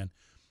way, Ann,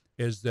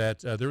 is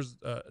that there's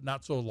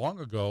not so long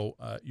ago,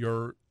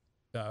 your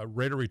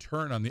rate of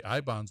return on the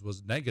I-bonds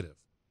was negative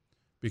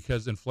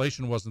because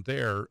inflation wasn't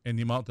there and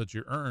the amount that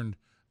you earned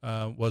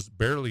was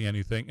barely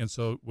anything. And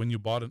so when you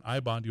bought an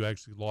I-bond, you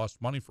actually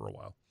lost money for a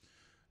while.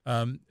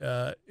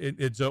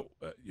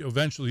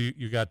 Eventually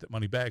you got that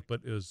money back,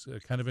 but it was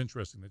kind of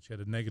interesting that you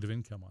had a negative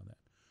income on that.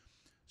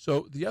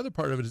 So the other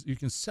part of it is you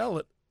can sell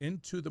it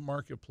into the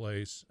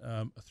marketplace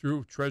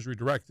through Treasury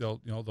Direct.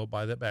 They'll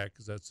buy that back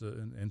because that's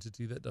an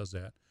entity that does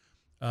that.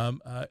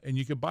 And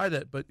you can buy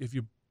that, but if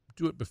you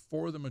do it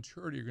before the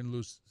maturity, you're going to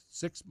lose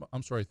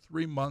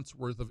 3 months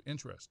worth of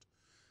interest.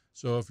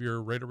 So if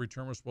your rate of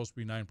return was supposed to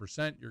be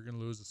 9%, you're going to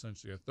lose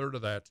essentially a third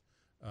of that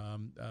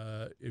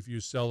if you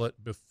sell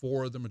it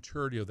before the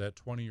maturity of that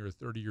 20 or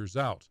 30 years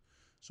out.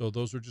 So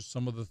those are just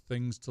some of the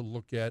things to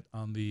look at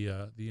on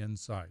the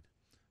inside.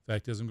 In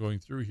fact, as I'm going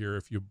through here,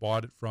 if you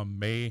bought it from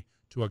May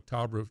to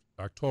October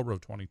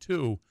of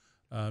 22,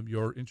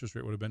 your interest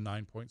rate would have been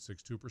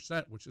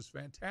 9.62%, which is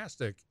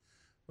fantastic.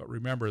 But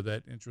remember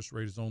that interest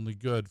rate is only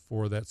good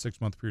for that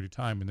 6 month period of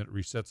time, and then it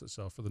resets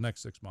itself for the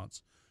next 6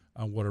 months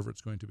on whatever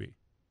it's going to be.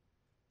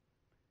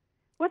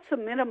 What's the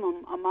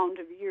minimum amount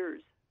of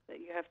years that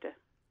you have to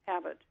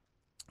have it?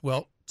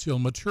 Well, till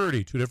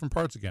maturity, two different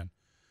parts again.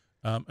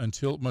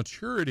 Until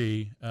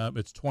maturity,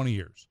 it's 20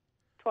 years.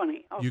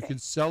 20. Okay. You can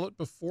sell it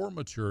before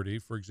maturity,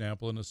 for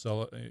example, in a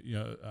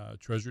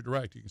Treasury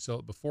Direct. You can sell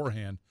it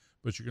beforehand,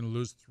 but you're going to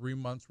lose 3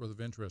 months worth of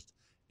interest.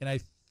 And I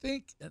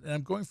think, and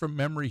I'm going from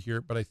memory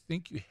here, but I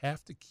think you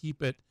have to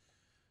keep it.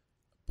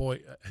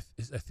 Boy,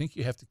 I think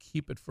you have to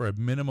keep it for a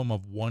minimum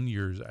of 1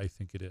 year. I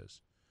think it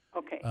is.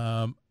 Okay.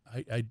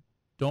 I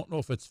don't know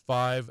if it's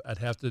 5. I'd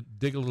have to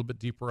dig a little bit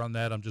deeper on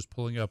that. I'm just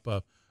pulling up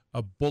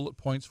bullet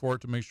points for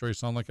it to make sure I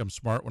sound like I'm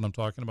smart when I'm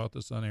talking about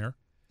this on air.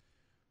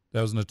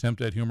 That was an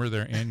attempt at humor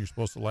there, and you're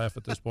supposed to laugh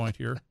at this point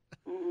here.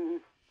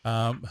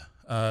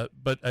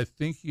 But I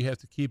think you have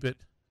to keep it.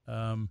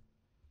 I'm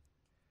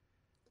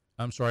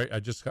sorry, I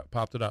just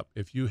popped it up.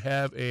 If you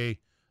have a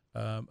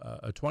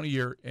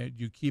 20-year and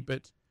you keep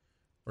it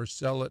or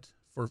sell it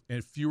for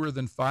fewer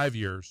than 5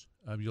 years,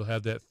 you'll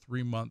have that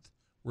 3-month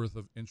worth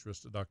of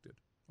interest deducted.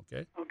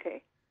 Okay.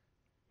 Okay.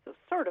 So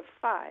sort of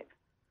 5.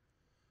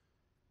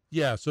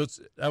 Yeah. So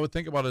I would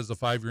think about it as a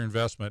 5-year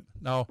investment.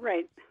 Now,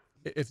 Right.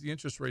 if the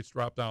interest rates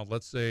drop down,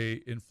 let's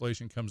say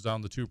inflation comes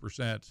down to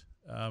 2%,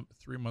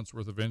 3 months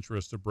worth of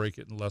interest to break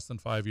it in less than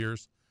 5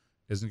 years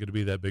isn't going to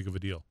be that big of a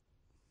deal.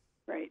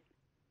 Right.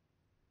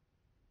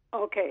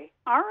 Okay.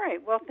 All right.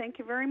 Well, thank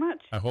you very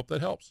much. I hope that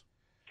helps.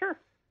 Sure.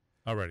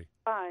 Alrighty.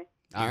 Bye.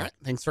 All right.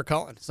 Thanks for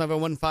calling.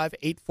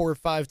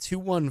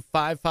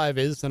 715-845-2155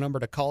 is the number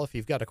to call if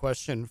you've got a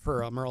question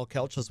for Merle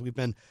Kelch, as we've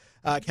been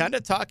kind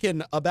of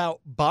talking about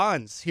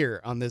bonds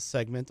here on this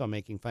segment on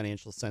Making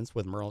Financial Sense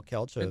with Merle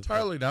Kelch.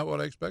 Entirely not what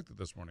I expected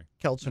this morning.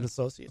 Kelch and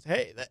Associates.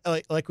 Hey,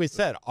 like we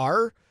said,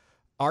 our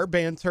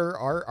banter,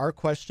 our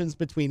questions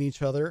between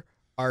each other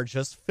are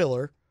just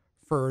filler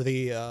for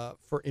the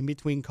for in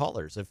between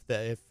callers. If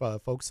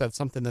folks have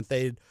something that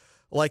they'd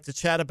like to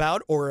chat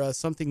about or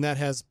something that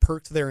has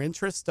perked their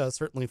interest,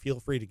 certainly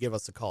feel free to give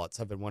us a call at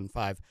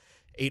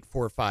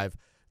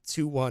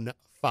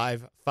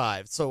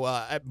 715-845-2155.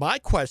 So my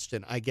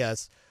question, I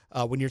guess,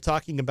 when you're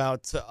talking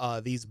about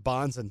these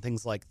bonds and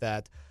things like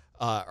that,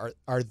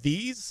 are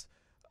these,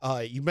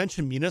 you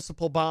mentioned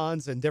municipal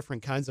bonds and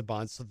different kinds of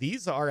bonds. So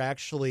these are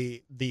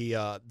actually the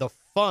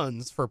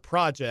funds for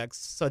projects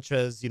such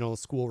as,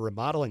 school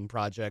remodeling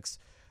projects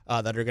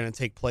that are going to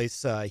take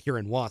place here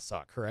in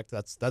Wausau, correct?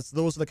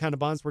 Those are the kind of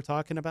bonds we're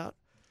talking about?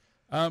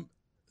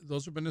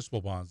 Those are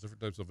municipal bonds,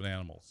 different types of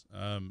animals.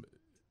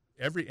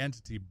 Every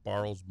entity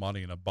borrows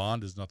money, and a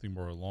bond is nothing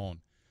more a loan.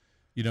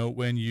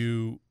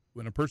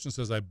 When a person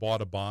says, I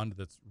bought a bond,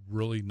 that's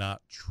really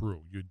not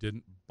true. You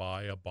didn't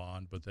buy a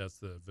bond, but that's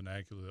the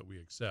vernacular that we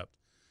accept.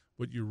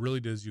 What you really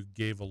did is you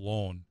gave a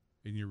loan,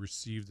 and you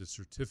received a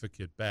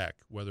certificate back,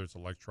 whether it's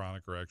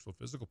electronic or actual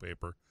physical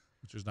paper,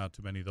 which there's not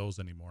too many of those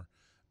anymore.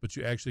 But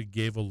you actually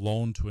gave a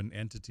loan to an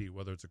entity,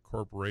 whether it's a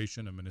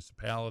corporation, a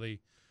municipality.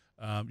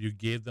 You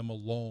gave them a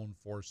loan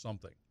for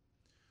something.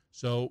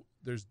 So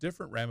there's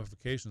different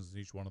ramifications in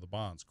each one of the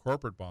bonds.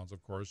 Corporate bonds,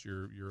 of course,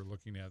 you're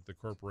looking at the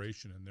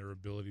corporation and their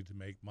ability to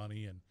make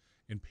money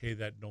and pay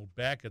that note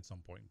back at some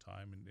point in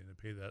time and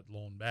pay that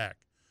loan back.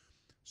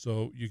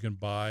 So you can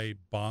buy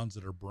bonds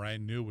that are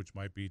brand new, which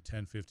might be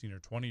 10, 15, or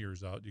 20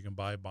 years out. You can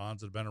buy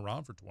bonds that have been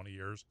around for 20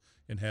 years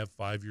and have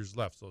 5 years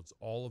left. So it's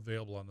all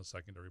available on the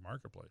secondary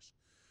marketplace.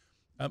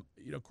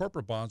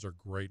 Corporate bonds are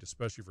great,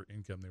 especially for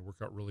income. They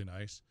work out really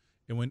nice.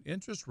 And when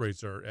interest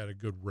rates are at a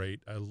good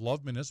rate, I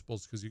love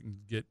municipals because you can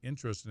get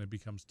interest and it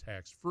becomes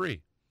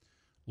tax-free.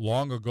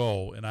 Long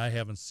ago, and I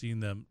haven't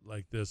seen them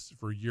like this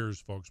for years,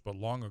 folks, but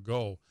long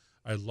ago,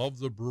 I love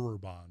the Brewer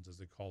bonds, as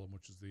they call them,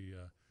 which is the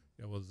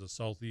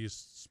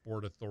Southeast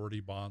Sport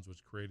Authority bonds,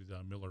 which created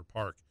Miller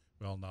Park,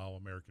 well, now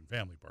American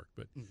Family Park.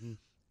 But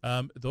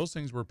those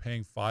things were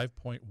paying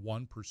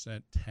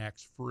 5.1%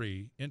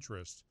 tax-free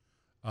interest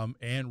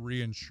and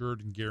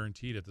reinsured and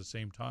guaranteed at the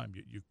same time.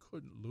 You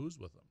couldn't lose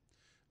with them.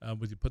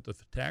 When you put the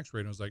tax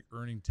rate, it was like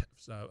earning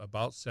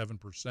about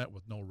 7%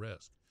 with no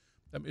risk.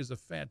 That is a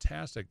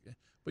fantastic,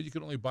 but you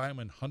could only buy them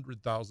in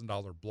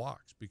 $100,000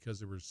 blocks because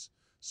they were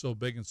so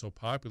big and so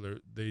popular.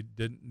 They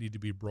didn't need to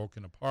be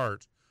broken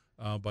apart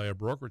by a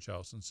brokerage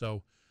house. And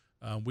so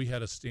we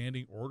had a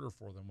standing order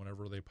for them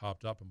whenever they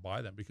popped up and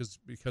buy them because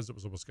it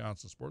was a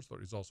Wisconsin Sports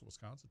Authority. It's also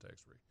Wisconsin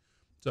tax-free.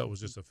 So it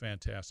was just a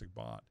fantastic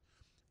bond.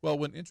 Well,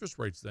 when interest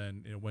rates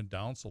then went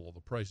down so low,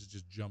 the prices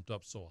just jumped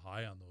up so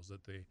high on those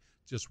that they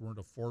just weren't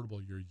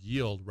affordable. Your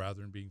yield,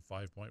 rather than being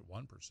 5.1%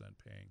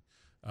 paying,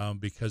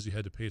 because you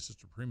had to pay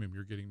such a premium,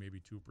 you're getting maybe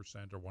 2%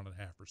 or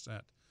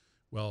 1.5%.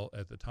 Well,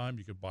 at the time,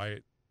 you could buy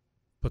it,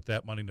 put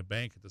that money in the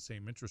bank at the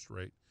same interest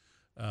rate,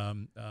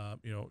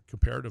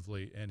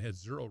 comparatively, and had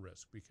zero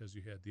risk because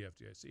you had the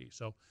FDIC.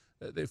 So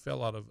they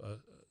fell out of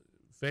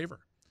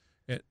favor,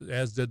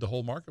 as did the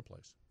whole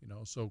marketplace.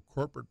 So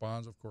corporate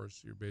bonds, of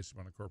course, you're based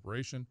upon a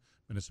corporation.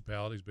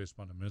 Municipalities based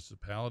upon a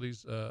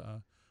municipality's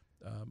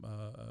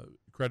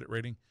credit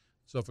rating.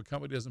 So if a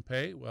company doesn't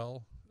pay,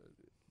 well,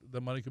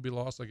 the money could be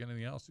lost like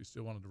anything else. You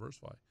still want to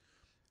diversify.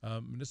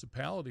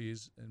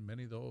 Municipalities, and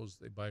many of those,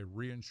 they buy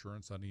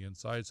reinsurance on the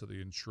inside, so they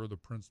insure the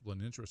principal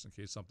and interest in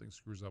case something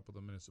screws up with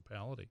the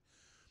municipality.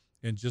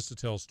 And just to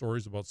tell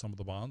stories about some of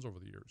the bonds over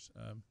the years,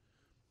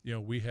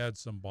 we had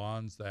some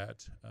bonds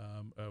that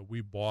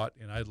we bought,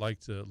 and I'd like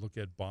to look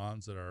at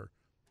bonds that are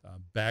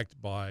backed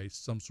by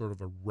some sort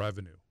of a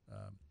revenue.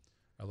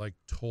 I like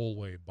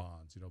tollway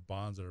bonds,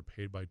 bonds that are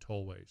paid by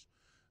tollways.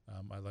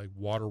 I like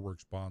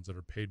waterworks bonds that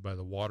are paid by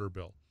the water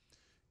bill.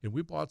 And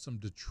we bought some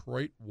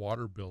Detroit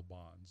water bill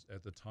bonds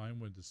at the time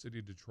when the city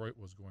of Detroit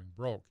was going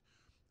broke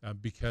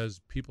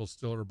because people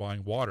still are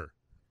buying water.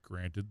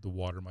 Granted, the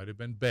water might have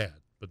been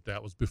bad, but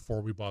that was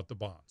before we bought the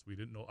bonds. We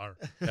didn't know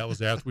that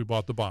was after we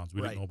bought the bonds.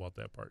 We Right. didn't know about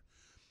that part.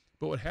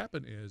 But what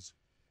happened is,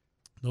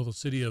 though the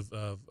city of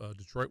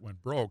Detroit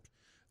went broke,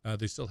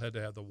 they still had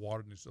to have the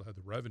water and they still had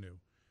the revenue.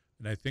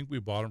 And I think we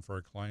bought them for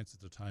our clients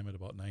at the time at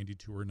about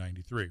 92 or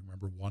 93.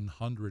 Remember,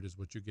 100 is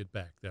what you get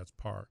back. That's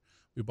par.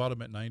 We bought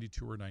them at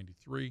 92 or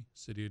 93.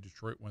 City of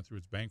Detroit went through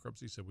its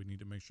bankruptcy, said we need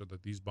to make sure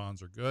that these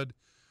bonds are good.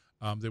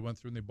 They went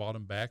through and they bought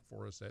them back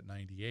for us at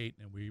 98,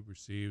 and we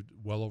received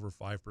well over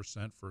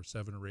 5% for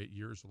 7 or 8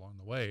 years along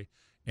the way,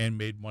 and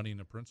made money in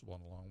the principal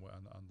along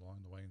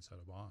the way inside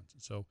of bonds.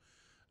 And so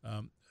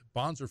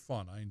bonds are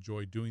fun. I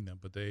enjoy doing them,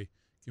 but they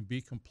can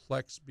be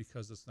complex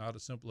because it's not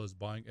as simple as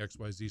buying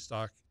XYZ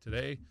stock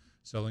today,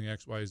 selling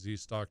XYZ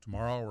stock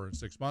tomorrow or in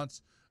 6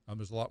 months.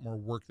 There's a lot more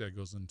work that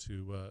goes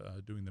into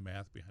doing the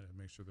math behind it to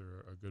make sure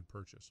they're a good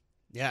purchase.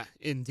 Yeah,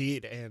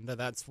 indeed, and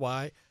that's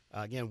why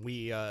again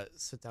we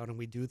sit down and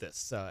we do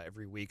this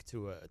every week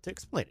to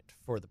explain it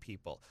for the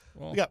people.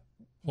 Well, We got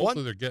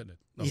hopefully they're getting it.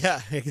 No.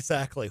 Yeah,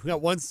 exactly. We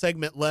got one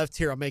segment left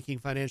here on Making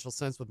Financial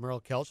Sense with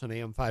Merle Kelch on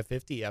AM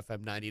 550,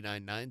 FM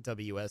 99.9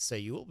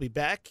 WSAU. We'll be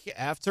back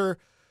after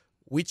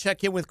we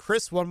check in with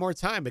Chris one more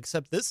time,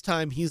 except this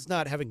time he's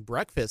not having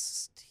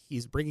breakfast.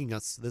 He's bringing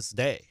us this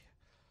day.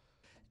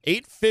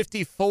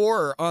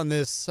 8:54 on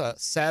this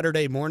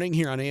Saturday morning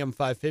here on AM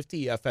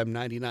 550, FM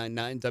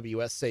 99.9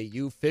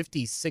 WSAU.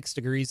 56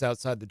 degrees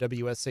outside the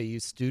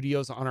WSAU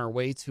studios, on our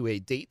way to a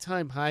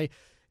daytime high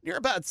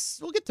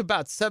we'll get to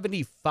about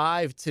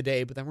 75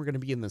 today, but then we're going to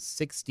be in the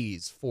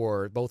 60s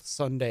for both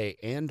Sunday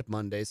and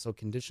Monday. So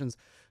conditions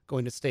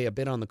going to stay a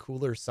bit on the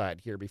cooler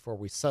side here before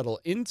we settle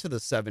into the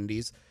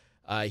 70s.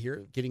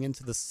 Here, getting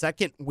into the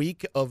second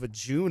week of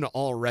June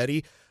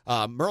already.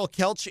 Merle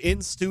Kelch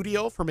in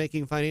studio for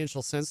Making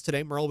Financial Sense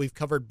today. Merle, we've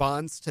covered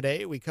bonds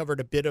today. We covered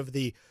a bit of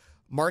the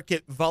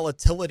market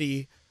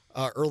volatility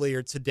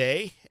earlier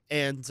today.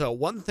 And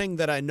one thing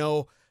that I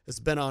know has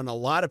been on a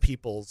lot of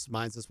people's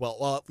minds as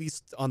well, at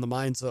least on the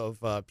minds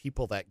of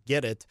people that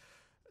get it,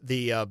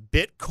 the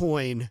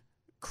Bitcoin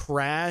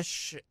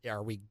crash.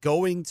 Are we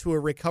going to a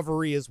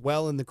recovery as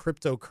well in the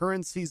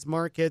cryptocurrencies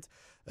market?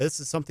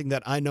 This is something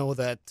that I know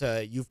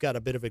that you've got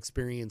a bit of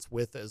experience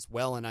with as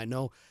well, and I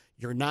know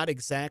you're not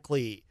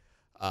exactly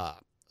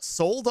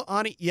sold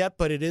on it yet,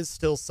 but it is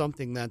still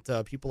something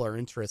that people are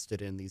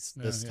interested in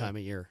this time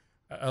of year.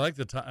 I like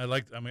the time.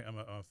 I'm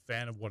a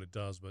fan of what it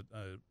does, but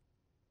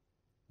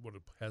what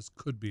it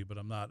could be, but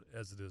I'm not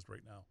as it is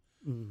right now.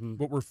 Mm-hmm.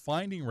 What we're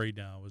finding right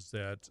now is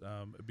that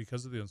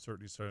because of the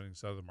uncertainty starting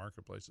inside of the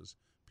marketplaces,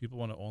 people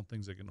want to own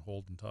things they can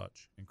hold and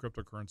touch. And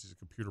cryptocurrency is a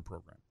computer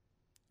program.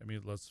 I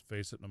mean, let's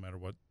face it, no matter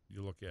what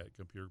you look at,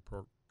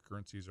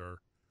 currencies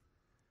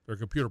they're a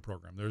computer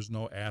program. There's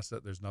no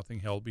asset. There's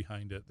nothing held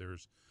behind it.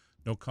 There's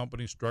no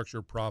company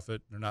structure,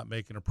 profit. They're not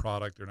making a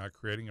product. They're not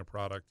creating a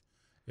product.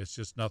 It's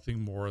just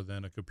nothing more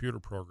than a computer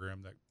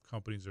program that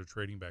companies are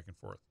trading back and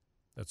forth.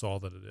 That's all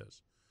that it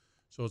is.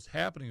 So what's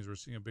happening is we're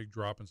seeing a big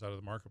drop inside of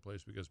the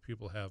marketplace because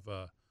people have,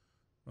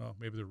 well,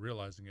 maybe they're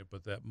realizing it,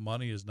 but that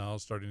money is now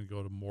starting to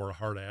go to more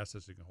hard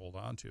assets you can hold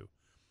on to.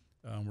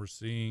 We're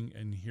seeing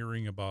and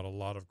hearing about a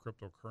lot of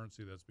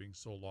cryptocurrency that's being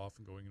sold off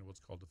and going into what's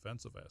called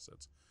defensive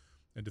assets.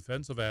 And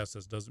defensive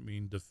assets doesn't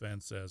mean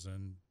defense as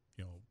in,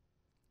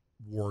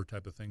 war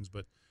type of things,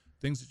 but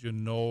things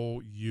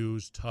that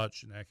use,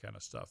 touch, and that kind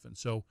of stuff. And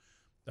so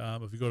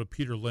if you go to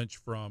Peter Lynch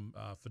from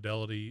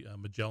Fidelity,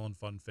 Magellan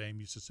Fund fame,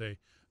 used to say,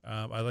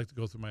 I like to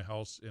go through my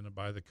house and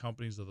buy the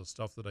companies of the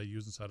stuff that I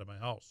use inside of my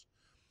house.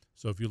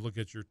 So if you look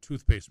at your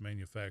toothpaste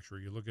manufacturer,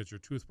 you look at your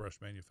toothbrush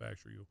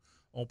manufacturer, you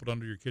open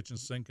under your kitchen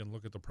sink and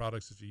look at the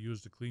products that you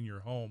use to clean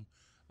your home.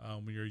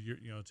 When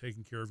you're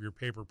taking care of your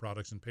paper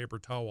products and paper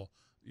towel,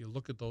 you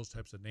look at those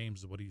types of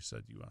names of what he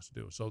said you want to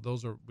do. So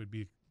those would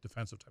be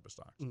defensive type of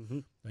stocks. Mm-hmm.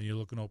 And you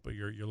look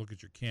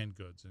at your canned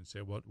goods and say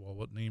what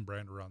name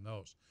brand are on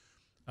those.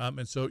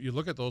 And so you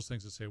look at those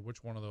things and say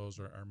which one of those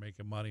are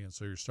making money. And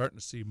so you're starting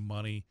to see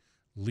money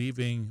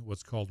leaving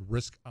what's called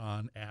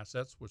risk-on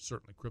assets, which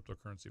certainly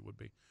cryptocurrency would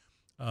be.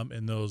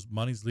 And those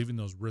money's leaving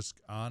those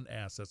risk-on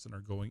assets and are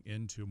going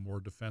into more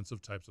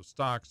defensive types of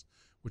stocks,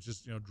 which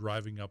is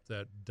driving up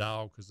that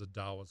Dow, because the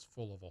Dow is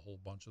full of a whole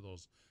bunch of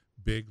those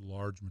big,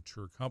 large,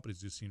 mature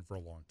companies you've seen for a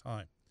long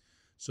time.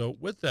 So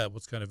with that,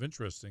 what's kind of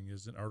interesting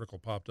is an article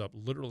popped up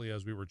literally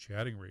as we were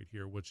chatting right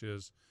here, which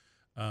is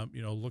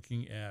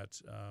looking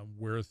at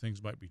where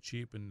things might be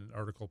cheap, and an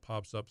article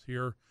pops up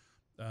here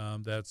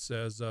that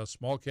says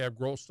small cap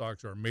growth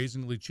stocks are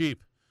amazingly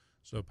cheap.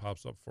 So it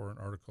pops up for an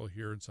article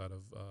here inside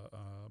of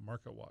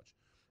MarketWatch.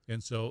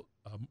 And so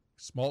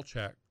small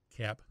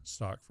cap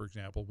stock, for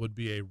example, would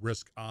be a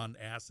risk-on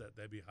asset.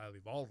 That'd be highly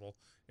volatile,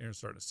 and you're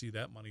starting to see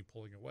that money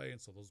pulling away,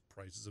 and so those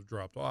prices have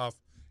dropped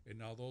off, and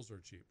now those are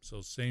cheap.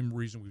 So same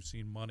reason we've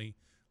seen money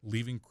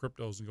leaving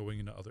cryptos and going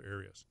into other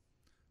areas.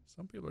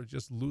 Some people are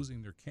just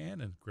losing their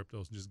can in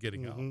cryptos and just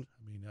getting out. I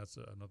mean, that's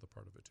another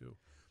part of it too.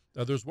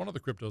 There's one of the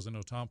cryptos I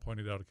know Tom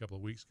pointed out a couple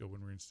of weeks ago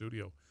when we were in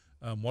studio.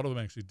 One of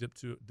them actually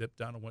dipped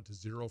down and went to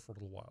zero for a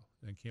little while,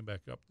 and then came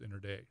back up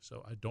intraday.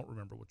 So I don't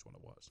remember which one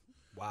it was.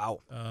 Wow.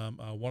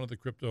 One of the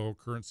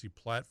cryptocurrency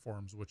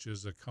platforms, which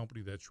is a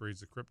company that trades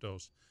the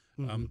cryptos,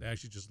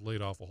 actually just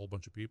laid off a whole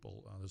bunch of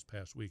people this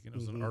past week. And it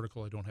was an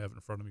article, I don't have it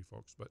in front of me,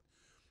 folks. But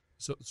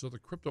so the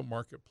crypto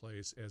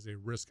marketplace as a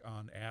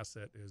risk-on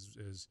asset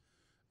is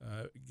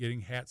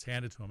getting hats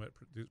handed to them at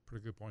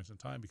particular points in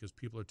time because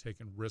people are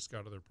taking risk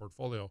out of their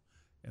portfolio.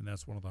 And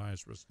that's one of the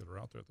highest risks that are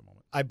out there at the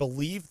moment. I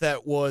believe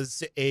that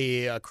was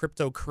a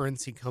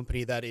cryptocurrency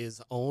company that is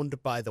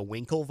owned by the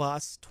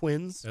Winklevoss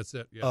twins. That's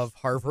it, yes. Of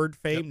Harvard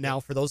fame. Yep. Now,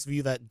 for those of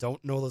you that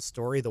don't know the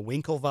story, the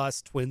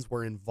Winklevoss twins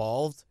were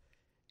involved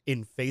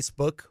in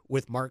Facebook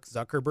with Mark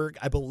Zuckerberg.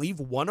 I believe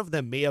one of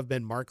them may have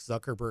been Mark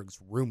Zuckerberg's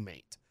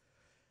roommate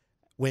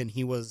when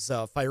he was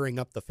firing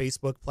up the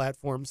Facebook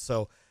platform.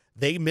 So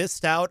they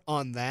missed out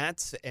on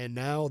that, and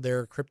now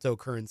their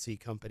cryptocurrency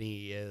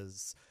company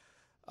is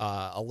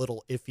a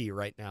little iffy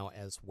right now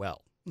as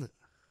well.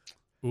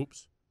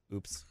 Oops.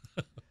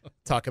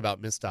 Talk about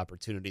missed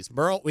opportunities.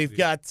 Merle, we've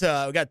got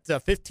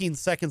 15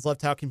 seconds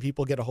left. How can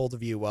people get a hold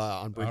of you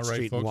on Bridge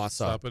Street in folks, Wausau?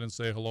 Stop in and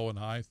say hello and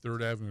hi.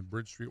 3rd Avenue and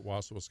Bridge Street,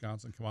 Wausau,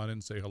 Wisconsin. Come on in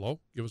and say hello.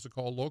 Give us a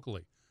call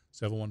locally,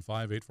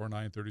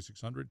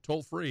 715-849-3600.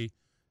 Toll free,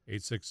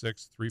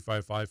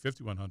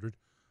 866-355-5100.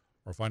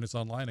 Or find us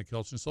online at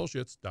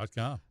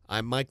KelchAssociates.com.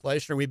 I'm Mike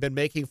Leishner. We've been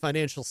making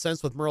financial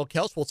sense with Merle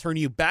Kelch. We'll turn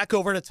you back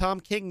over to Tom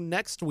King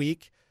next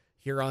week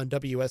here on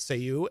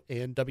WSAU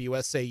and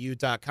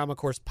WSAU.com. Of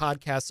course,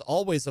 podcasts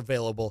always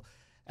available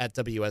at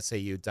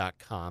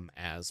WSAU.com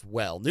as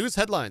well. News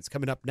headlines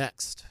coming up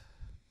next.